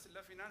ഡീറ്റെയിൽസ് ഇല്ല.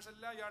 ഫിനാൻസ്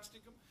എല്ലാ യാർഡ്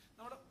സ്റ്റിക്കും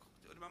നമ്മുടെ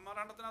ഒരു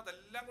മെമ്മോറാണ്ടത്തിനകത്ത്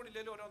എല്ലാം കൂടി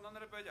ഇല്ലെങ്കിലും ഒരു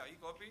 1.5 പേജാണ്. ഈ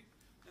കോപ്പി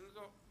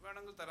നിങ്ങൾക്ക്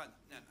വേണമെങ്കിൽ തരാം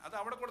ഞാൻ. അത്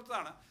അവിടെ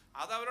കൊടുത്തതാണ്.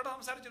 അത് അവരോട്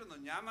സംസാരിച്ചിരുന്നു.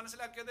 ഞാൻ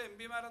മനസ്സിലാക്കിയത്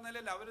MP-മാരെന്ന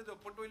നിലയിൽ അവരിത്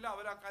ഒപ്പിട്ടുമില്ല,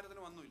 അവർ ആ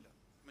കാര്യത്തിന് വന്നുമില്ല.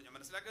 ഞാൻ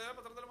മനസ്സിലാക്കിയത്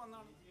പത്രത്തിൽ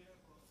വന്നതാണ്.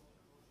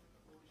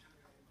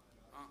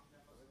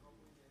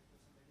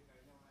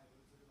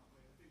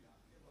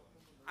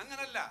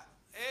 അങ്ങനല്ല,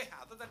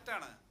 അത്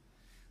തെറ്റാണ്.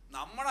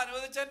 നമ്മൾ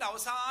അനുവദിച്ചതിൻ്റെ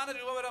അവസാന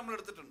രൂപ വരെ നമ്മൾ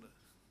എടുത്തിട്ടുണ്ട്.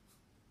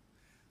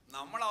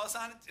 നമ്മൾ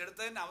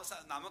എടുത്തതിൻ്റെ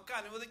നമുക്ക്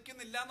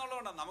അനുവദിക്കുന്നില്ല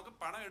എന്നുള്ളതുകൊണ്ടാണ്, നമുക്ക്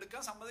പണം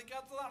എടുക്കാൻ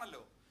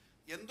സമ്മതിക്കാത്തതാണല്ലോ.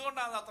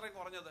 എന്തുകൊണ്ടാണ് അത് അത്രയും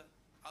കുറഞ്ഞത്?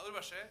 അത്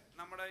പക്ഷേ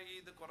നമ്മുടെ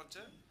ഇത്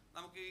കുറച്ച്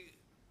നമുക്ക് ഈ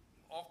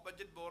ഓഫ്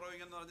ബഡ്ജറ്റ്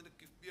ബോറോയിങ് എന്ന് പറഞ്ഞിട്ട്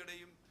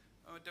കിഫ്ബിയുടെയും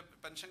മറ്റേ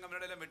പെൻഷൻ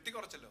കമ്പനിയുടെ എല്ലാം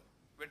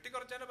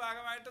വെട്ടിക്കുറച്ചതിൻ്റെ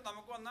ഭാഗമായിട്ട്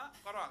നമുക്ക് വന്ന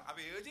കുറവാണ്.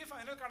 അപ്പോൾ AG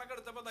ഫൈനൽ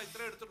കണക്കെടുത്തപ്പോൾ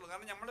ഇത്രേ എടുത്തിട്ടുള്ളൂ.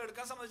 കാരണം നമ്മൾ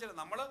എടുക്കാൻ സമ്മതിച്ചില്ല.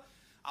 നമ്മൾ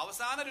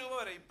അവസാന രൂപ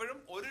വരെ ഇപ്പോഴും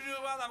 1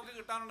 രൂപ നമുക്ക്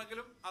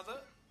കിട്ടാനുണ്ടെങ്കിലും അത്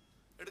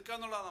എടുക്കുക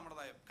എന്നുള്ളതാണ് നമ്മുടെ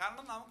നയം.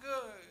 കാരണം നമുക്ക്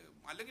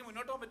അല്ലെങ്കിൽ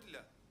മുന്നോട്ട് പോകാൻ പറ്റില്ല.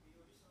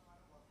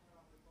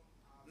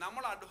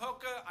 നമ്മൾ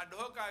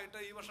അഡ്ഹോക്കായിട്ട്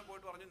ഈ വർഷം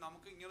പോയിട്ട് പറഞ്ഞു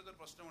നമുക്ക് ഇങ്ങനത്തെ ഒരു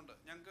പ്രശ്നമുണ്ട്,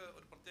 ഞങ്ങൾക്ക്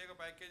ഒരു പ്രത്യേക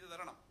പാക്കേജ്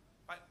തരണം.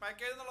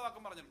 പാക്കേജ് എന്നുള്ള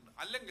വാക്കും പറഞ്ഞിട്ടുണ്ട്.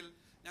 അല്ലെങ്കിൽ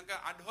ഞങ്ങൾക്ക്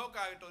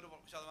അഡ്ഹോക്കായിട്ട് ഒരു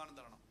ശതമാനം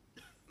തരണം.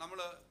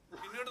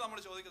 പിന്നീട് നമ്മൾ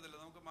ചോദിക്കത്തില്ല,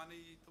 നമുക്ക് മന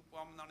ഈ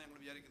പോകാമെന്നാണ് ഞങ്ങൾ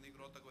വിചാരിക്കുന്നത് ഈ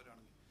ഗ്രോത്ത് ഒക്കെ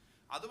വരികയാണെങ്കിൽ.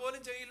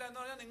 അതുപോലും ചെയ്യില്ല എന്ന്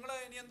പറഞ്ഞാൽ നിങ്ങൾ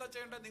ഇനി എന്താ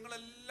ചെയ്യേണ്ടത്?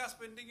 നിങ്ങളെല്ലാ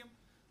സ്പെൻഡിങ്ങും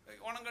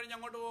ഓണം കഴിഞ്ഞ്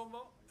അങ്ങോട്ട്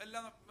പോകുമ്പോൾ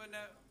എല്ലാം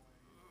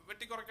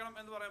വെട്ടിക്കുറയ്ക്കണം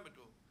എന്ന് പറയാൻ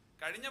പറ്റുമോ?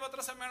 കഴിഞ്ഞ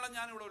പത്രസമ്മേളനം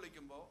ഞാൻ ഇവിടെ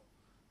വിളിക്കുമ്പോൾ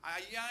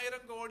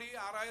 5,000 കോടി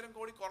 6,000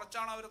 കോടി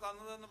കുറച്ചാണ് അവർ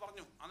തന്നതെന്ന്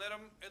പറഞ്ഞു.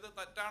 അന്നേരം ഇത്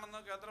തെറ്റാണെന്ന്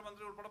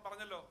കേന്ദ്രമന്ത്രി ഉൾപ്പെടെ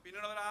പറഞ്ഞല്ലോ.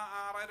 പിന്നീട് അവർ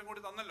 6,000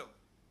 കോടി തന്നല്ലോ.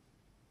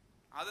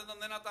 ആദ്യം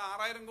തന്നതിനകത്ത്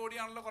 6,000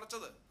 കോടിയാണല്ലോ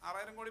കുറച്ചത്.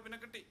 6,000 കോടി പിന്നെ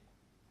കിട്ടി.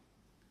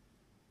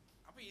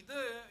 അപ്പൊ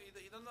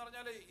ഇതെന്ന്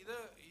പറഞ്ഞാൽ ഇത്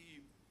ഈ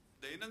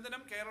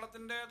ദൈനംദിനം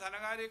കേരളത്തിന്റെ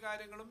ധനകാര്യ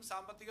കാര്യങ്ങളും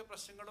സാമ്പത്തിക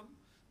പ്രശ്നങ്ങളും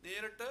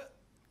നേരിട്ട്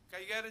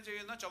കൈകാര്യം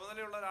ചെയ്യുന്ന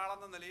ചുമതലയുള്ള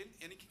ഒരാളെന്ന നിലയിൽ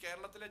എനിക്ക്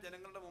കേരളത്തിലെ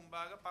ജനങ്ങളുടെ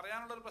മുമ്പാകെ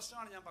പറയാനുള്ളൊരു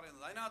പ്രശ്നമാണ് ഞാൻ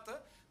പറയുന്നത്. അതിനകത്ത്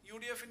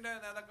UDF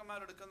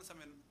നേതാക്കന്മാരെടുക്കുന്ന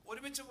സമയം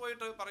ഒരുമിച്ച്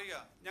പോയിട്ട് പറയുക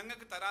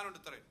ഞങ്ങൾക്ക് തരാൻ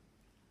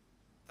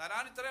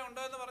ഇത്രയും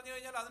ഉണ്ട് എന്ന് പറഞ്ഞു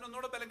കഴിഞ്ഞാൽ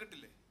അതിനൊന്നുകൂടെ ബലം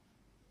കിട്ടില്ലേ?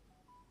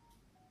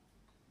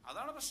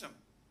 അതാണ് പ്രശ്നം.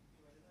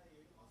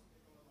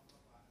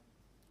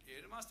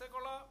 7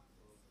 മാസത്തേക്കുള്ള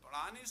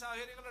പ്ലാൻ ഈ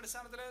സാഹചര്യങ്ങളുടെ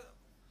അടിസ്ഥാനത്തിൽ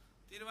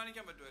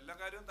തീരുമാനിക്കാൻ പറ്റുമോ? എല്ലാ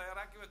കാര്യവും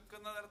തയ്യാറാക്കി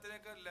വെക്കുന്ന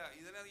തരത്തിലേക്കല്ല.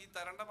 ഈ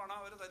തരേണ്ട പണം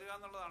അവർ തരിക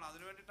എന്നുള്ളതാണ്.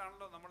 അതിനു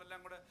വേണ്ടിയിട്ടാണല്ലോ നമ്മളെല്ലാം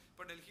കൂടെ.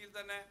 ഇപ്പോൾ ഡൽഹിയിൽ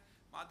തന്നെ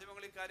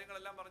മാധ്യമങ്ങൾ ഈ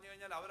കാര്യങ്ങളെല്ലാം പറഞ്ഞു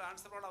കഴിഞ്ഞാൽ അവർ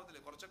ആൻസറബിൾ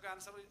ആവത്തില്ലേ? കുറച്ചൊക്കെ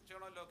ആൻസർ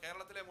ചെയ്യണമല്ലോ.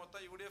 കേരളത്തിലെ മൊത്തം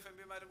UDF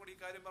MP-മാരും കൂടി ഈ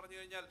കാര്യം പറഞ്ഞു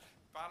കഴിഞ്ഞാൽ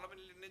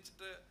പാർലമെന്റിൽ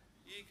ഉന്നയിച്ചിട്ട്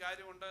ഈ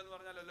കാര്യം ഉണ്ട് എന്ന്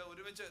പറഞ്ഞാലല്ലോ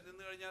ഒരുമിച്ച്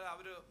നിന്ന് കഴിഞ്ഞാൽ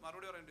അവർ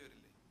മറുപടി പറയേണ്ടി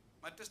വരില്ലേ?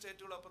 മറ്റ്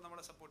സ്റ്റേറ്റുകളൊപ്പം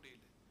നമ്മളെ സപ്പോർട്ട്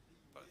ചെയ്യില്ലേ?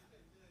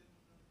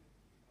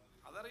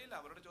 അതറിയില്ല,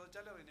 അവരോട്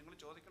ചോദിച്ചാലേ അറിയും. നിങ്ങൾ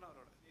ചോദിക്കണം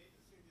അവരോട്.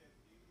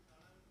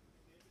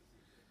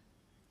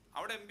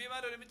 അവിടെ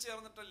MP-മാർ ഒരുമിച്ച്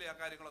ചേർന്നിട്ടല്ലേ ആ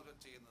കാര്യങ്ങളൊക്കെ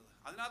ചെയ്യുന്നത്.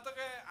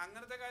 അതിനകത്തൊക്കെ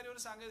അങ്ങനത്തെ കാര്യം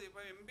ഒരു സാങ്കേതിക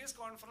ഇപ്പോൾ MPs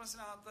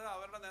കോൺഫറൻസിനകത്ത്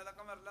അവരുടെ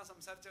നേതാക്കന്മാരെല്ലാം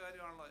സംസാരിച്ച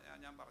കാര്യമാണല്ലോ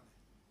ഞാൻ പറഞ്ഞത്.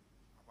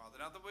 അപ്പോൾ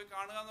അതിനകത്ത് പോയി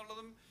കാണുക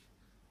എന്നുള്ളതും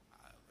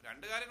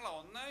 2 കാര്യങ്ങളാണ്.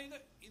 ഒന്ന്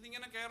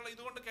ഇതിങ്ങനെ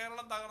ഇതുകൊണ്ട്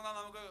കേരളം തകർന്നാൽ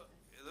നമുക്ക്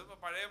ഇത്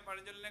പഴയ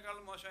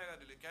പഴഞ്ചൊല്ലിനേക്കാളും മോശമായ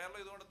കാര്യമില്ല. കേരളം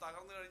ഇതുകൊണ്ട്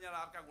തകർന്നു കഴിഞ്ഞാൽ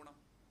ആർക്കാ ഗുണം?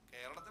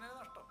 കേരളത്തിന്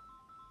നഷ്ടം.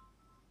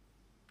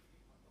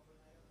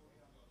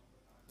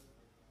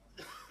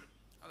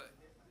 അതെ,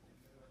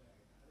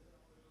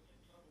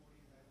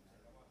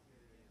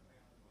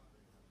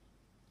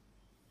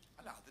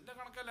 അല്ല അതിന്റെ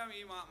കണക്കെല്ലാം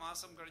ഈ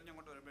മാസം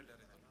കഴിഞ്ഞങ്ങോട്ട് വരുമ്പോൾ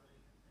അറിയത്തുള്ളൂ.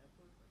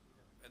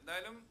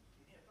 എന്തായാലും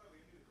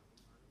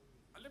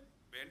അല്ല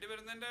വേണ്ടി വേണ്ടി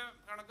വരുന്നതിൻ്റെ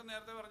കണക്ക്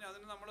നേരത്തെ പറഞ്ഞു.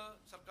 അതിന് നമ്മൾ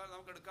സർക്കാർ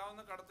നമുക്ക്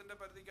എടുക്കാവുന്ന കടത്തിൻ്റെ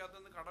പരിധിക്കകത്ത്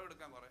നിന്ന് കടം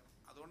എടുക്കാൻ കുറേ,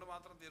 അതുകൊണ്ട്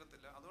മാത്രം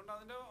തീരത്തില്ല. അതുകൊണ്ട്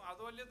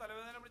അത് വലിയ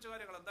തലവേദന പിടിച്ച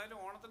കാര്യങ്ങൾ. എന്തായാലും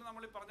ഓണത്തിന്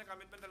നമ്മൾ ഈ പറഞ്ഞ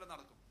കമ്മിറ്റ്മെൻ്റ് എല്ലാം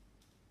നടക്കും.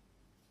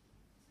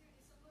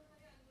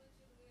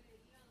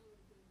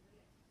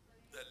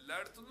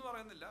 എല്ലായിടത്തും എന്ന്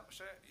പറയുന്നില്ല,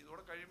 പക്ഷേ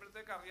ഇതോടെ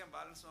കഴിയുമ്പോഴത്തേക്ക് അറിയാം,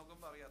 ബാലൻസ്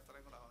നോക്കുമ്പോൾ അറിയാം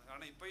അത്രയും കൂടെ ആവും.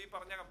 കാരണം ഇപ്പോൾ ഈ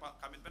പറഞ്ഞ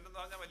കമ്മിറ്റ്മെന്റ് എന്ന്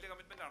പറഞ്ഞാൽ വലിയ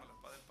കമ്മിറ്റ്മെന്റ് ആണല്ലോ.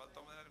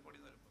 19,000 കോടി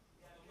വരുമ്പോൾ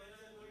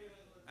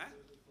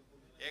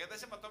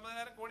ഏകദേശം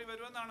 19,000 കോടി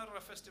വരുമെന്നാണ് ഒരു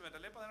റഫ് എസ്റ്റിമേറ്റ്.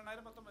 അല്ലെങ്കിൽ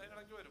 18,000 19,000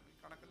 ഇടയ്ക്ക് വരും. ഈ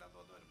കണക്കെല്ലാം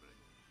തോന്നുന്നു വരുമ്പോഴേ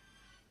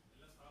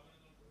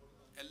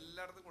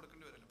എല്ലായിടത്തും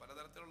കൊടുക്കേണ്ടി വരുമല്ലോ,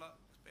 പലതരത്തിലുള്ള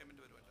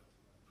പേയ്മെന്റ് വരുമല്ലോ.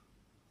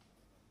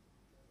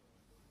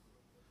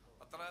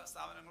 അത്ര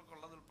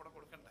സ്ഥാപനങ്ങൾക്കുള്ളത് ഉൾപ്പെടെ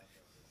കൊടുക്കണ്ടേ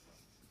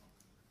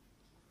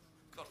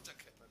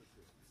കുറച്ചൊക്കെ.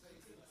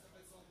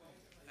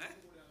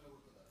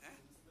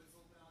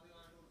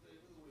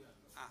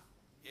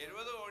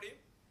 70 കോടിയും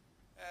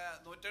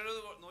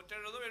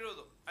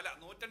 170 അല്ല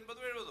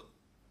 180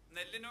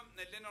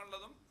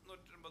 നെല്ലിനുള്ളതും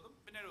 180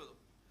 പിന്നെ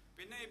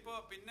 70.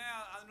 പിന്നെ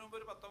അതിനു മുമ്പ്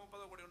ഒരു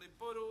 10-30 കോടി ഉണ്ട്.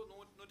 ഇപ്പോൾ ഒരു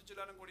 100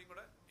 ചില്ലാനം കോടിയും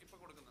കൂടെ ഇപ്പൊ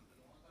കൊടുക്കുന്നുണ്ട്.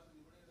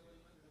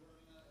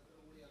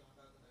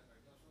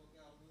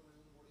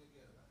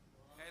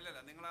 ഇല്ലല്ല,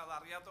 നിങ്ങൾ അത്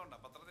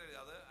അറിയാത്തതുകൊണ്ടാണ് പത്രത്തിൽ എഴുതി.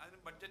 അതിന്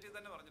ബഡ്ജറ്റിൽ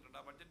തന്നെ പറഞ്ഞിട്ടുണ്ട്.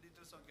 ആ ബഡ്ജറ്റ്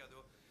ഡീറ്റെയിൽസ് നോക്കിയാൽ അത്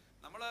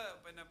നമ്മൾ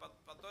പിന്നെ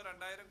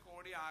 10,000-2,000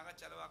 കോടി ആകെ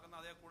ചെലവാക്കുന്ന,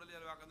 അതേ കൂടുതൽ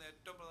ചെലവാക്കുന്ന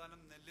ഏറ്റവും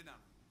പ്രധാനം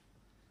നെല്ലിനാണ്.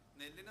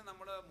 നെല്ലിന്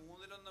നമ്മൾ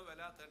 1/3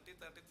 വില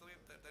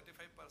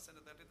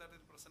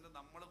 30%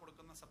 നമ്മൾ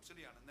കൊടുക്കുന്ന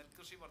സബ്സിഡിയാണ്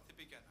നെൽകൃഷി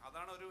വർദ്ധിപ്പിക്കാൻ.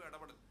 അതാണ് ഒരു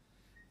ഇടപെടൽ.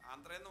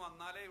 ആന്ധ്രയിൽ നിന്ന്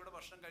വന്നാലേ ഇവിടെ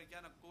ഭക്ഷണം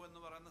കഴിക്കാൻ ഒക്കൂ എന്ന്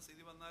പറയുന്ന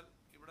സ്ഥിതി വന്നാൽ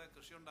ഇവിടെ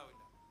കൃഷി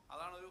ഉണ്ടാവില്ല.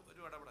 അതാണ്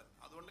ഒരു ഇടപെടൽ.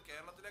 അതുകൊണ്ട്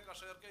കേരളത്തിലെ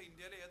കർഷകർക്ക്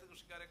ഇന്ത്യയിലെ ഏത്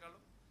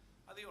കൃഷിക്കാരെക്കാളും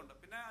അധികമുണ്ട്.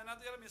 പിന്നെ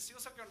അതിനകത്ത് ചില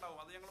മിസ്യൂസ് ഒക്കെ ഉണ്ടാവും.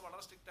 അത് ഞങ്ങൾ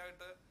വളരെ സ്ട്രിക്റ്റ്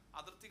ആയിട്ട്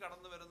അതിർത്തി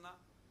കടന്നു വരുന്ന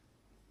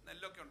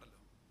നെല്ലൊക്കെ ഉണ്ടല്ലോ.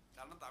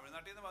 കാരണം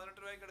തമിഴ്നാട്ടിൽ നിന്ന് 18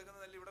 രൂപയ്ക്ക് എടുക്കുന്ന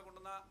നെല്ല് ഇവിടെ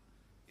കൊണ്ടുവന്ന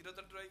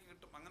 28 രൂപയ്ക്ക്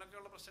കിട്ടും.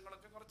 അങ്ങനെയൊക്കെയുള്ള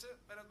പ്രശ്നങ്ങളൊക്കെ കുറച്ച്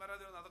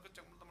പരാതി വന്നു. അതൊക്കെ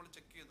നമ്മൾ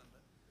ചെക്ക് ചെയ്യുന്നുണ്ട്.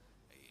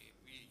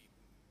 ഈ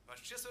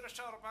ഭക്ഷ്യസുരക്ഷ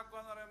ഉറപ്പാക്കുക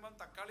എന്ന് പറയുമ്പം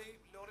തക്കാളി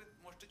ലോറി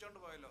മോഷ്ടിച്ചുകൊണ്ട്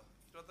പോയല്ലോ,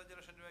 25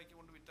 ലക്ഷം രൂപയ്ക്ക്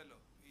കൊണ്ട് വിറ്റല്ലോ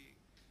ഈ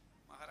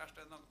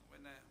മഹാരാഷ്ട്രയിൽ നിന്നും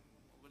പിന്നെ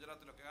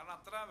ഗുജറാത്തിലൊക്കെ. കാരണം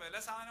അത്ര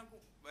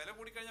വില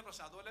കൂടിക്കഴിഞ്ഞ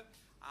പ്രശ്നം. അതുപോലെ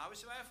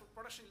ആവശ്യമായ ഫുഡ്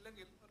പ്രൊഡക്ഷൻ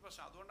ഇല്ലെങ്കിൽ ഒരു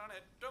പ്രശ്നം. അതുകൊണ്ടാണ്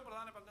ഏറ്റവും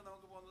പ്രധാന പങ്ക്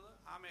നമുക്ക് പോകുന്നത്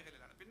ആ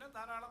മേഖലയിലാണ്. പിന്നെ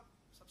ധാരാളം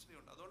സബ്സിഡി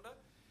ഉണ്ട്. അതുകൊണ്ട്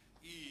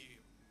ഈ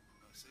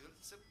സിവിൽ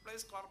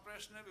സപ്ലൈസ്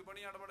കോർപ്പറേഷന്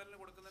വിപണി ഇടപെടലിന്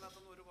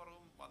കൊടുക്കുന്നതിനകത്തൊന്നും ഒരു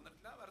കുറവും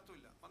വന്നിട്ടില്ല,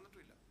 വന്നിട്ടുമില്ല.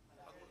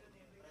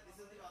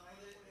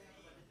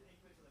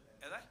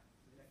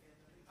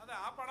 അതെ,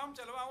 ആ പണം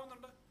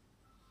ചെലവാകുന്നുണ്ട്,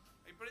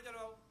 ഇപ്പോഴും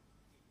ചെലവാകും.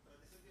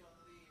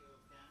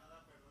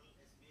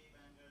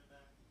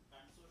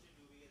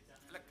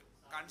 അല്ല,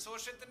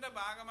 കൺസോർഷ്യത്തിന്റെ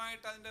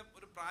ഭാഗമായിട്ട് അതിന്റെ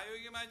ഒരു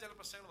പ്രായോഗികമായ ചില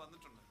പ്രശ്നങ്ങൾ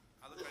വന്നിട്ടുണ്ട്.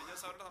 അത് കഴിഞ്ഞ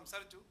ദിവസം അവരുടെ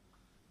സംസാരിച്ചു.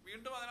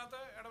 വീണ്ടും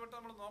അതിനകത്ത് ഇടപെട്ട്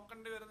നമ്മൾ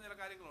നോക്കേണ്ടി വരുന്ന ചില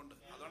കാര്യങ്ങളുണ്ട്.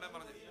 അതുകൊണ്ടാണ് ഞാൻ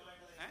പറഞ്ഞത്.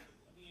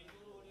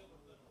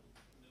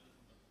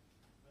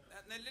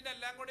 നെല്ലിന്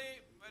എല്ലാം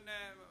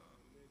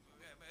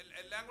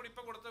കൂടി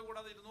ഇപ്പൊ കൊടുത്തത്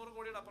കൂടാതെ 200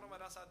 കോടിയുടെ അപ്പുറം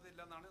വരാൻ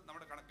സാധ്യതയില്ല എന്നാണ്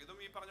നമ്മുടെ കണക്ക്. ഇതും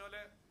ഈ പറഞ്ഞ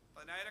പോലെ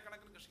 10,000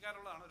 കണക്കിന്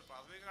കൃഷിക്കാരുള്ളതാണ്, ഒരു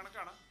പ്രാഥമിക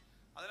കണക്കാണ്.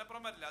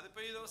 അതിനപ്പുറം വരില്ല.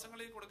 അതിപ്പോൾ ഈ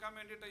ദിവസങ്ങളിൽ കൊടുക്കാൻ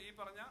വേണ്ടിയിട്ട് ഈ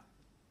പറഞ്ഞ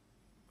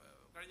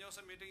കഴിഞ്ഞ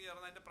ദിവസം മീറ്റിംഗ്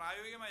ചേർന്ന് അതിന്റെ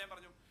പ്രായോഗികമായി ഞാൻ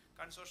പറഞ്ഞു,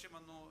 കൺസോർഷ്യം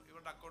വന്നു,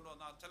 ഇവരുടെ അക്കൗണ്ട്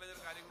വന്നു, ചില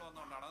കാര്യങ്ങൾ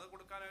വന്നുകൊണ്ടാണ് അത്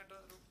കൊടുക്കാനായിട്ട്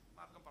ഒരു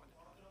മാർഗം പറഞ്ഞു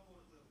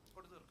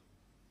കൊടുത്തു തീർക്കും.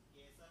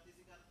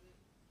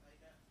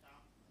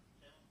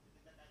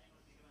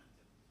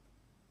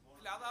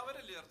 ഇല്ല, അത്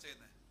അവരല്ലേ ചർച്ച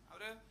ചെയ്യുന്നത്.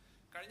 അവര്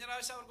കഴിഞ്ഞ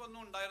പ്രാവശ്യം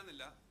അവർക്കൊന്നും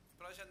ഉണ്ടായിരുന്നില്ല.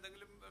 ഇപ്രാവശ്യം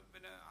എന്തെങ്കിലും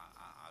പിന്നെ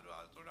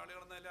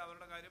തൊഴിലാളികളെന്നതിൽ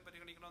അവരുടെ കാര്യം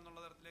പരിഗണിക്കണം എന്നുള്ള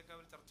തരത്തിലേക്ക്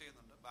അവർ ചർച്ച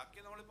ചെയ്യുന്നുണ്ട്. ബാക്കി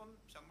നമ്മളിപ്പം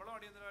ശമ്പളം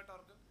അടിയന്തരമായിട്ട്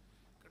അവർക്ക്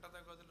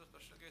കിട്ടത്തക്ക ഒരു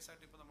സ്പെഷ്യൽ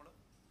കേസായിട്ട് ഇപ്പം നമ്മൾ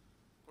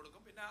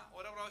കൊടുക്കും. പിന്നെ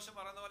ഓരോ പ്രാവശ്യം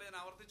പറയുന്ന പോലെ ഞാൻ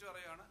ആവർത്തിച്ച്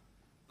പറയുകയാണ്,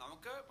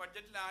 നമുക്ക്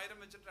ബഡ്ജറ്റിൽ 1000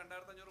 വെച്ചിട്ട്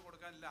 2,500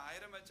 കൊടുക്കാനില്ല.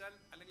 1000 വെച്ചാൽ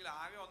അല്ലെങ്കിൽ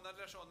ആകെ 1.5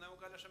 ലക്ഷം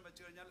 1.25 ലക്ഷം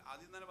വെച്ച് കഴിഞ്ഞാൽ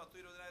അതിൽ നിന്ന് തന്നെ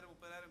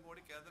 10,000-20,000-30,000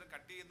 കോടി കേന്ദ്രം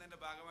കട്ട് ചെയ്യുന്നതിന്റെ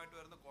ഭാഗമായിട്ട്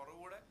വരുന്ന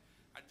കുറവുകൂടെ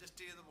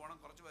അഡ്ജസ്റ്റ് ചെയ്ത് പോകണം,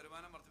 കുറച്ച്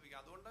വരുമാനം വർദ്ധിപ്പിക്കുക.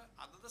 അതുകൊണ്ട്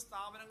അതത്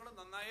സ്ഥാപനങ്ങൾ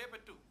നന്നായേ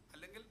പറ്റൂ,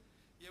 അല്ലെങ്കിൽ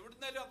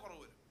എവിടുന്നേലും ആ കുറവ്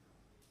വരും.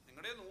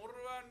 നിങ്ങളുടെ 100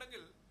 രൂപ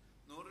ഉണ്ടെങ്കിൽ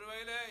 100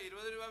 രൂപയിലെ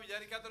 20 രൂപ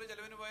വിചാരിക്കാത്തൊരു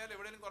ചെലവിന് പോയാൽ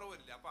എവിടെയും കുറവ്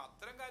വരില്ല. അപ്പോൾ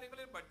അത്തരം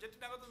കാര്യങ്ങളിൽ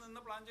ബഡ്ജറ്റിനകത്ത്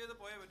നിന്ന് പ്ലാൻ ചെയ്ത്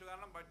പോയേ പറ്റൂ.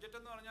 കാരണം ബഡ്ജറ്റ്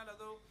എന്ന് പറഞ്ഞാൽ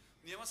അത്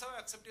നിയമസഭ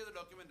അക്സെപ്റ്റ് ചെയ്ത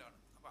ഡോക്യുമെന്റ് ആണ്.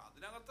 അപ്പോൾ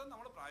അതിനകത്ത്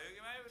നമ്മൾ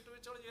പ്രായോഗികമായ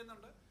വിട്ടുവീഴ്ചകൾ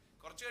ചെയ്യുന്നുണ്ട്.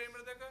 കുറച്ച്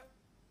കഴിയുമ്പോഴത്തേക്ക്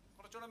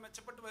കുറച്ചുകൂടെ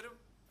മെച്ചപ്പെട്ട് വരും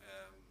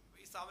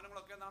ഈ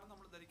സ്ഥാപനങ്ങളൊക്കെ എന്നാണ്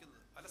നമ്മൾ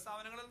ധരിക്കുന്നത്. പല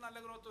സ്ഥാപനങ്ങളിൽ നല്ല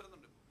ഗ്രോത്ത്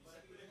വരുന്നുണ്ട്.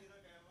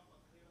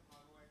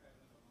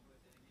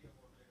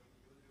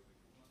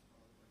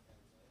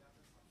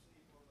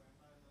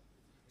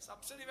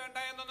 സബ്സിഡി വേണ്ട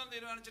എന്നൊന്നും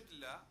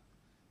തീരുമാനിച്ചിട്ടില്ല.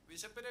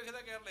 വിശപ്പ് രഹിത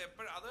കേരളം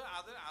എപ്പോഴും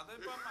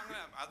അതിപ്പം അങ്ങനെ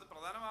അത്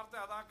പ്രധാന വാർത്ത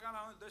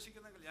അതാക്കാനാണ്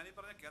ഉദ്ദേശിക്കുന്നെങ്കിൽ ഞാൻ ഈ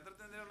പറഞ്ഞ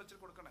കേന്ദ്രത്തിന്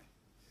വിളിച്ചിട്ട് കൊടുക്കണേ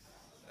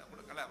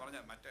പറഞ്ഞ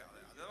മറ്റേ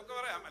അത് നമുക്ക്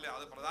പറയാം അല്ലെ.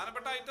 അത്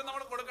പ്രധാനപ്പെട്ട ഐറ്റം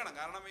നമ്മൾ കൊടുക്കണം.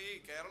 കാരണം ഈ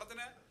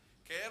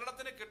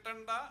കേരളത്തിന്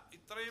കിട്ടേണ്ട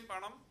ഇത്രയും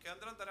പണം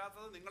കേന്ദ്രം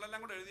തരാത്തത് നിങ്ങളെല്ലാം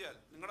കൂടെ എഴുതിയാൽ,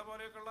 നിങ്ങളുടെ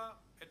പോലെയൊക്കെയുള്ള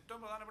ഏറ്റവും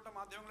പ്രധാനപ്പെട്ട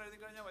മാധ്യമങ്ങൾ എഴുതി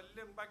കഴിഞ്ഞാൽ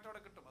വലിയ ഇമ്പാക്റ്റ്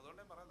അവിടെ കിട്ടും.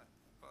 അതുകൊണ്ടേ പറയുന്നത്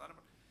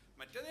പ്രധാനപ്പെട്ട.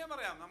 മറ്റേത് ഞാൻ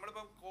പറയാം,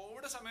 നമ്മളിപ്പം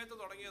കോവിഡ് സമയത്ത്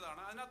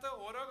തുടങ്ങിയതാണ്. അതിനകത്ത്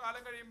ഓരോ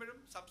കാലം കഴിയുമ്പോഴും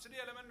സബ്സിഡി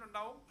എലമെന്റ്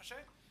ഉണ്ടാവും, പക്ഷെ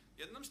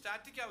എന്നും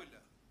സ്റ്റാറ്റിക് ആവില്ല.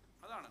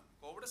 അതാണ്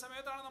കോവിഡ്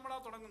സമയത്താണ് നമ്മൾ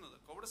തുടങ്ങുന്നത്.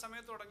 കോവിഡ്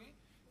സമയത്ത് തുടങ്ങി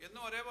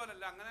എന്നും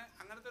ഒരേപോലല്ല,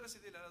 അങ്ങനത്തെ ഒരു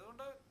സ്ഥിതിയില്ല.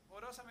 അതുകൊണ്ട്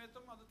ഓരോ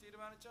സമയത്തും അത്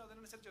തീരുമാനിച്ച്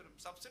അതിനനുസരിച്ച് വരും.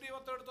 സബ്സിഡി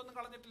മൊത്തം എടുത്തൊന്നും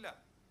കളഞ്ഞിട്ടില്ല,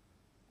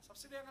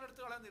 സബ്സിഡി അങ്ങനെ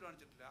എടുത്ത് കളയാൻ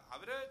തീരുമാനിച്ചിട്ടില്ല.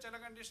 അവര് ചില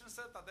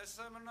കണ്ടീഷൻസ് തദ്ദേശ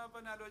സ്വയംഭരണ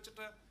വകുപ്പിനെ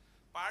ആലോചിച്ചിട്ട്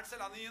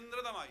പാഴ്സൽ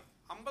അനിയന്ത്രിതമായി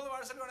 50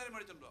 പാഴ്സൽ വേണേലും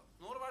മേടിച്ചോണ്ട് പോവാം,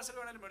 100 പാഴ്സൽ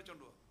വേണേലും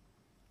മേടിച്ചോണ്ട് പോവാം.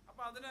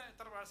 അപ്പോൾ അതിന്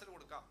എത്ര പാഴ്സൽ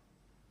കൊടുക്കാം,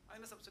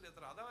 അതിന് സബ്സിഡി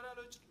എത്ര, അത്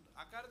അവരാലോചിച്ചിട്ടുണ്ട്.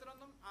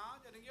 അക്കാര്യത്തിലൊന്നും ആ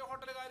ജനകീയ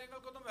ഹോട്ടൽ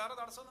കാര്യങ്ങൾക്കൊന്നും വേറെ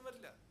തടസ്സമൊന്നും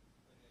വരില്ല.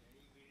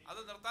 അത്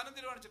നിർത്താനും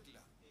തീരുമാനിച്ചിട്ടില്ല.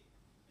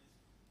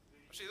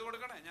 പക്ഷെ ഇത്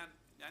കൊടുക്കണേ,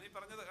 ഞാനീ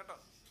പറഞ്ഞത് കേട്ടോ.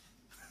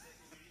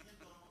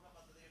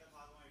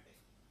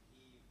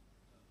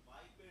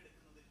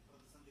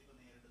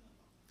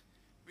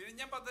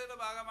 വിഴിഞ്ഞം പദ്ധതിയുടെ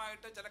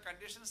ഭാഗമായിട്ട് ചില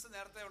കണ്ടീഷൻസ്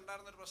നേരത്തെ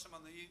ഉണ്ടായിരുന്നൊരു പ്രശ്നം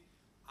വന്നു. ഈ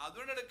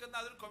അതുകൊണ്ട് എടുക്കുന്ന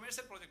അതൊരു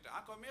കൊമേഴ്ഷ്യൽ പ്രോജക്റ്റ്. ആ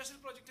കൊമേഴ്ഷ്യൽ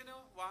പ്രോജക്റ്റിന്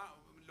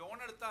ലോൺ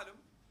എടുത്താലും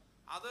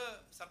അത്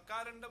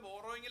സർക്കാരിൻ്റെ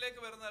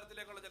ബോറോയിങ്ങിലേക്ക് വരുന്ന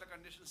തരത്തിലേക്കുള്ള ചില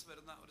കണ്ടീഷൻസ്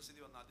വരുന്ന ഒരു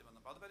സ്ഥിതി ആദ്യം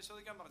വന്നപ്പോൾ അത്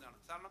പരിശോധിക്കാൻ പറഞ്ഞാണ്.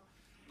 കാരണം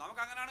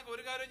നമുക്ക് അങ്ങനെയാണെങ്കിൽ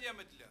ഒരു കാര്യം ചെയ്യാൻ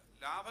പറ്റില്ല.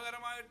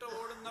 ലാഭകരമായിട്ട്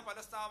ഓടുന്ന പല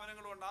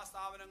സ്ഥാപനങ്ങളുണ്ട്, ആ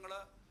സ്ഥാപനങ്ങൾ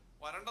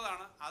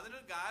വരേണ്ടതാണ്. അതിന്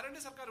ഗ്യാരണ്ടി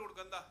സർക്കാർ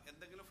കൊടുക്കും. എന്താ,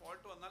 എന്തെങ്കിലും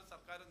ഫോൾട്ട് വന്നാൽ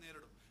സർക്കാർ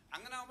നേരിടും.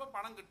 അങ്ങനെ ആകുമ്പോൾ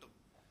പണം കിട്ടും.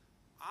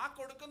 ആ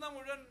കൊടുക്കുന്ന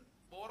മുഴുവൻ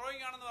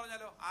ബോറോയിങ് ആണെന്ന്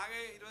പറഞ്ഞാലോ, ആകെ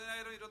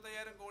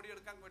 20,000-25,000 കോടി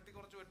എടുക്കാൻ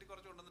വെട്ടിക്കുറച്ച്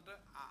കൊണ്ടുവന്നിട്ട്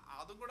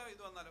അതും കൂടെ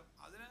ഇത് വന്നാലോ,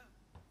 അതിന്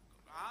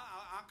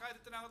ആ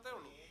കാര്യത്തിനകത്തേ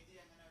ഉള്ളൂ.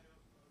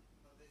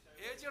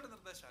 ഏജിയുടെ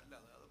നിർദ്ദേശം അല്ല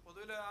അത്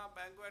പൊതുവിൽ ആ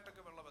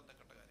ബാങ്കുമായിട്ടൊക്കെ ഉള്ള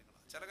ബന്ധപ്പെട്ട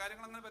കാര്യങ്ങളാണ്. ചില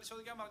കാര്യങ്ങൾ അങ്ങനെ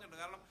പരിശോധിക്കാൻ പറഞ്ഞിട്ടുണ്ട്.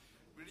 കാരണം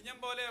വിഴിഞ്ഞം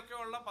പോലെയൊക്കെ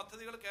ഉള്ള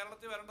പദ്ധതികൾ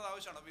കേരളത്തിൽ വരേണ്ടത്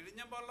ആവശ്യമാണ്.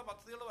 വിഴിഞ്ഞം പോലുള്ള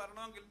പദ്ധതികൾ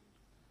വരണമെങ്കിൽ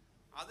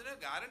അതിന്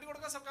ഗ്യാരണ്ടി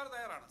കൊടുക്കാൻ സർക്കാർ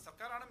തയ്യാറാണ്.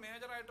 സർക്കാരാണ്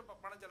മേജറായിട്ട്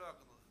പണം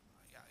ചെലവാക്കുന്നത്.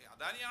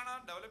 അദാനിയാണ്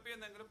ഡെവലപ്പ്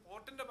ചെയ്യുന്നതെങ്കിലും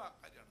പോർട്ടിന്റെ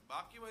കാര്യമാണ്.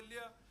 ബാക്കി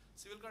വലിയ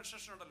സിവിൽ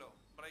കൺസ്ട്രക്ഷൻ ഉണ്ടല്ലോ,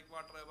 ബ്രേക്ക്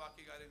വാട്ടർ,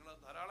 ബാക്കി കാര്യങ്ങൾ,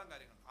 ധാരാളം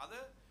കാര്യങ്ങൾ, അത്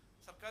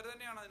സർക്കാർ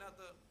തന്നെയാണ്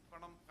അതിനകത്ത്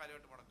പണം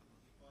കാര്യമായിട്ട് മുടക്കുന്നത്.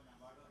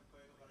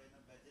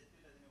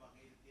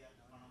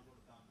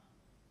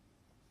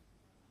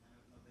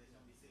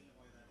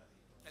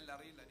 എല്ലാം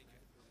അറിയില്ല, എനിക്ക്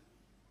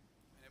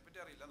അതിനെപ്പറ്റി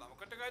അറിയില്ല.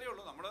 നമുക്കൊറ്റ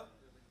കാര്യമുള്ളൂ, നമ്മൾ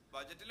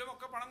ബജറ്റിലും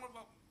ഒക്കെ പണം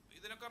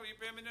ഇതിനൊക്കെ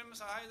റീപേയ്മെന്റിനും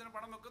സഹായത്തിനും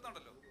പണം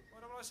വെക്കുന്നുണ്ടല്ലോ,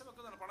 ഓരോ പ്രാവശ്യം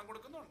വെക്കുന്നുണ്ട്, പണം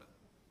കൊടുക്കുന്നുണ്ട്,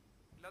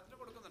 എല്ലാത്തിനും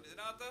കൊടുക്കുന്നുണ്ട്.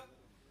 ഇതിനകത്ത്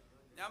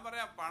ഞാൻ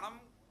പറയാം, പണം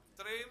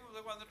ഇത്രയും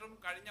ഇതൊക്കെ വന്നിട്ടും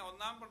കഴിഞ്ഞ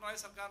ഒന്നാം പിണറായി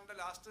സർക്കാരിന്റെ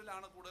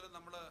ലാസ്റ്റിലാണ് കൂടുതലും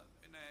നമ്മൾ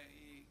പിന്നെ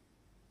ഈ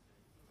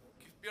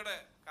കിഫ്ബിയുടെ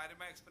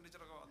കാര്യമായ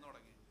എക്സ്പെൻഡിച്ചറൊക്കെ വന്നു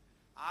തുടങ്ങി.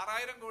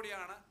 6,000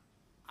 കോടിയാണ്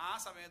ആ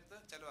സമയത്ത്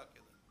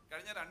ചെലവാക്കിയത്.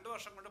 കഴിഞ്ഞ 2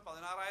 വർഷം കൊണ്ട്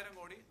 16,000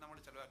 കോടി നമ്മൾ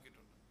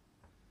ചെലവാക്കിയിട്ടുണ്ട്.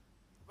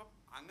 അപ്പം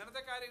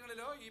അങ്ങനത്തെ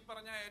കാര്യങ്ങളിലോ ഈ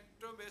പറഞ്ഞ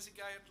ഏറ്റവും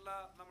ബേസിക് ആയിട്ടുള്ള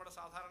നമ്മുടെ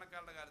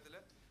സാധാരണക്കാരുടെ കാര്യത്തിൽ,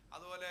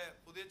 അതുപോലെ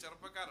പുതിയ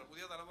ചെറുപ്പക്കാർ,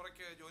 പുതിയ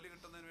തലമുറയ്ക്ക് ജോലി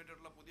കിട്ടുന്നതിന്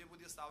വേണ്ടിയിട്ടുള്ള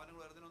പുതിയ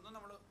സ്ഥാപനങ്ങൾ വരുന്നതിനൊന്നും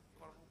നമ്മൾ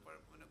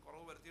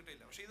കുറവ്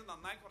വരുത്തിയിട്ടില്ല. പക്ഷേ ഇത്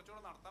നന്നായി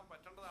കുറച്ചുകൂടെ നടത്താൻ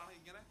പറ്റേണ്ടതാണ്.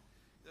 ഇങ്ങനെ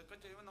ഇതൊക്കെ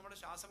ചെയ്യുമ്പോൾ നമ്മുടെ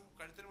ശ്വാസം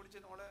കഴുത്തിന് പിടിച്ച്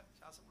നമ്മളെ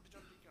ശ്വാസം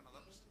പിടിച്ചുകൊണ്ടിരിക്കുകയാണ്.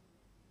 അതാണ്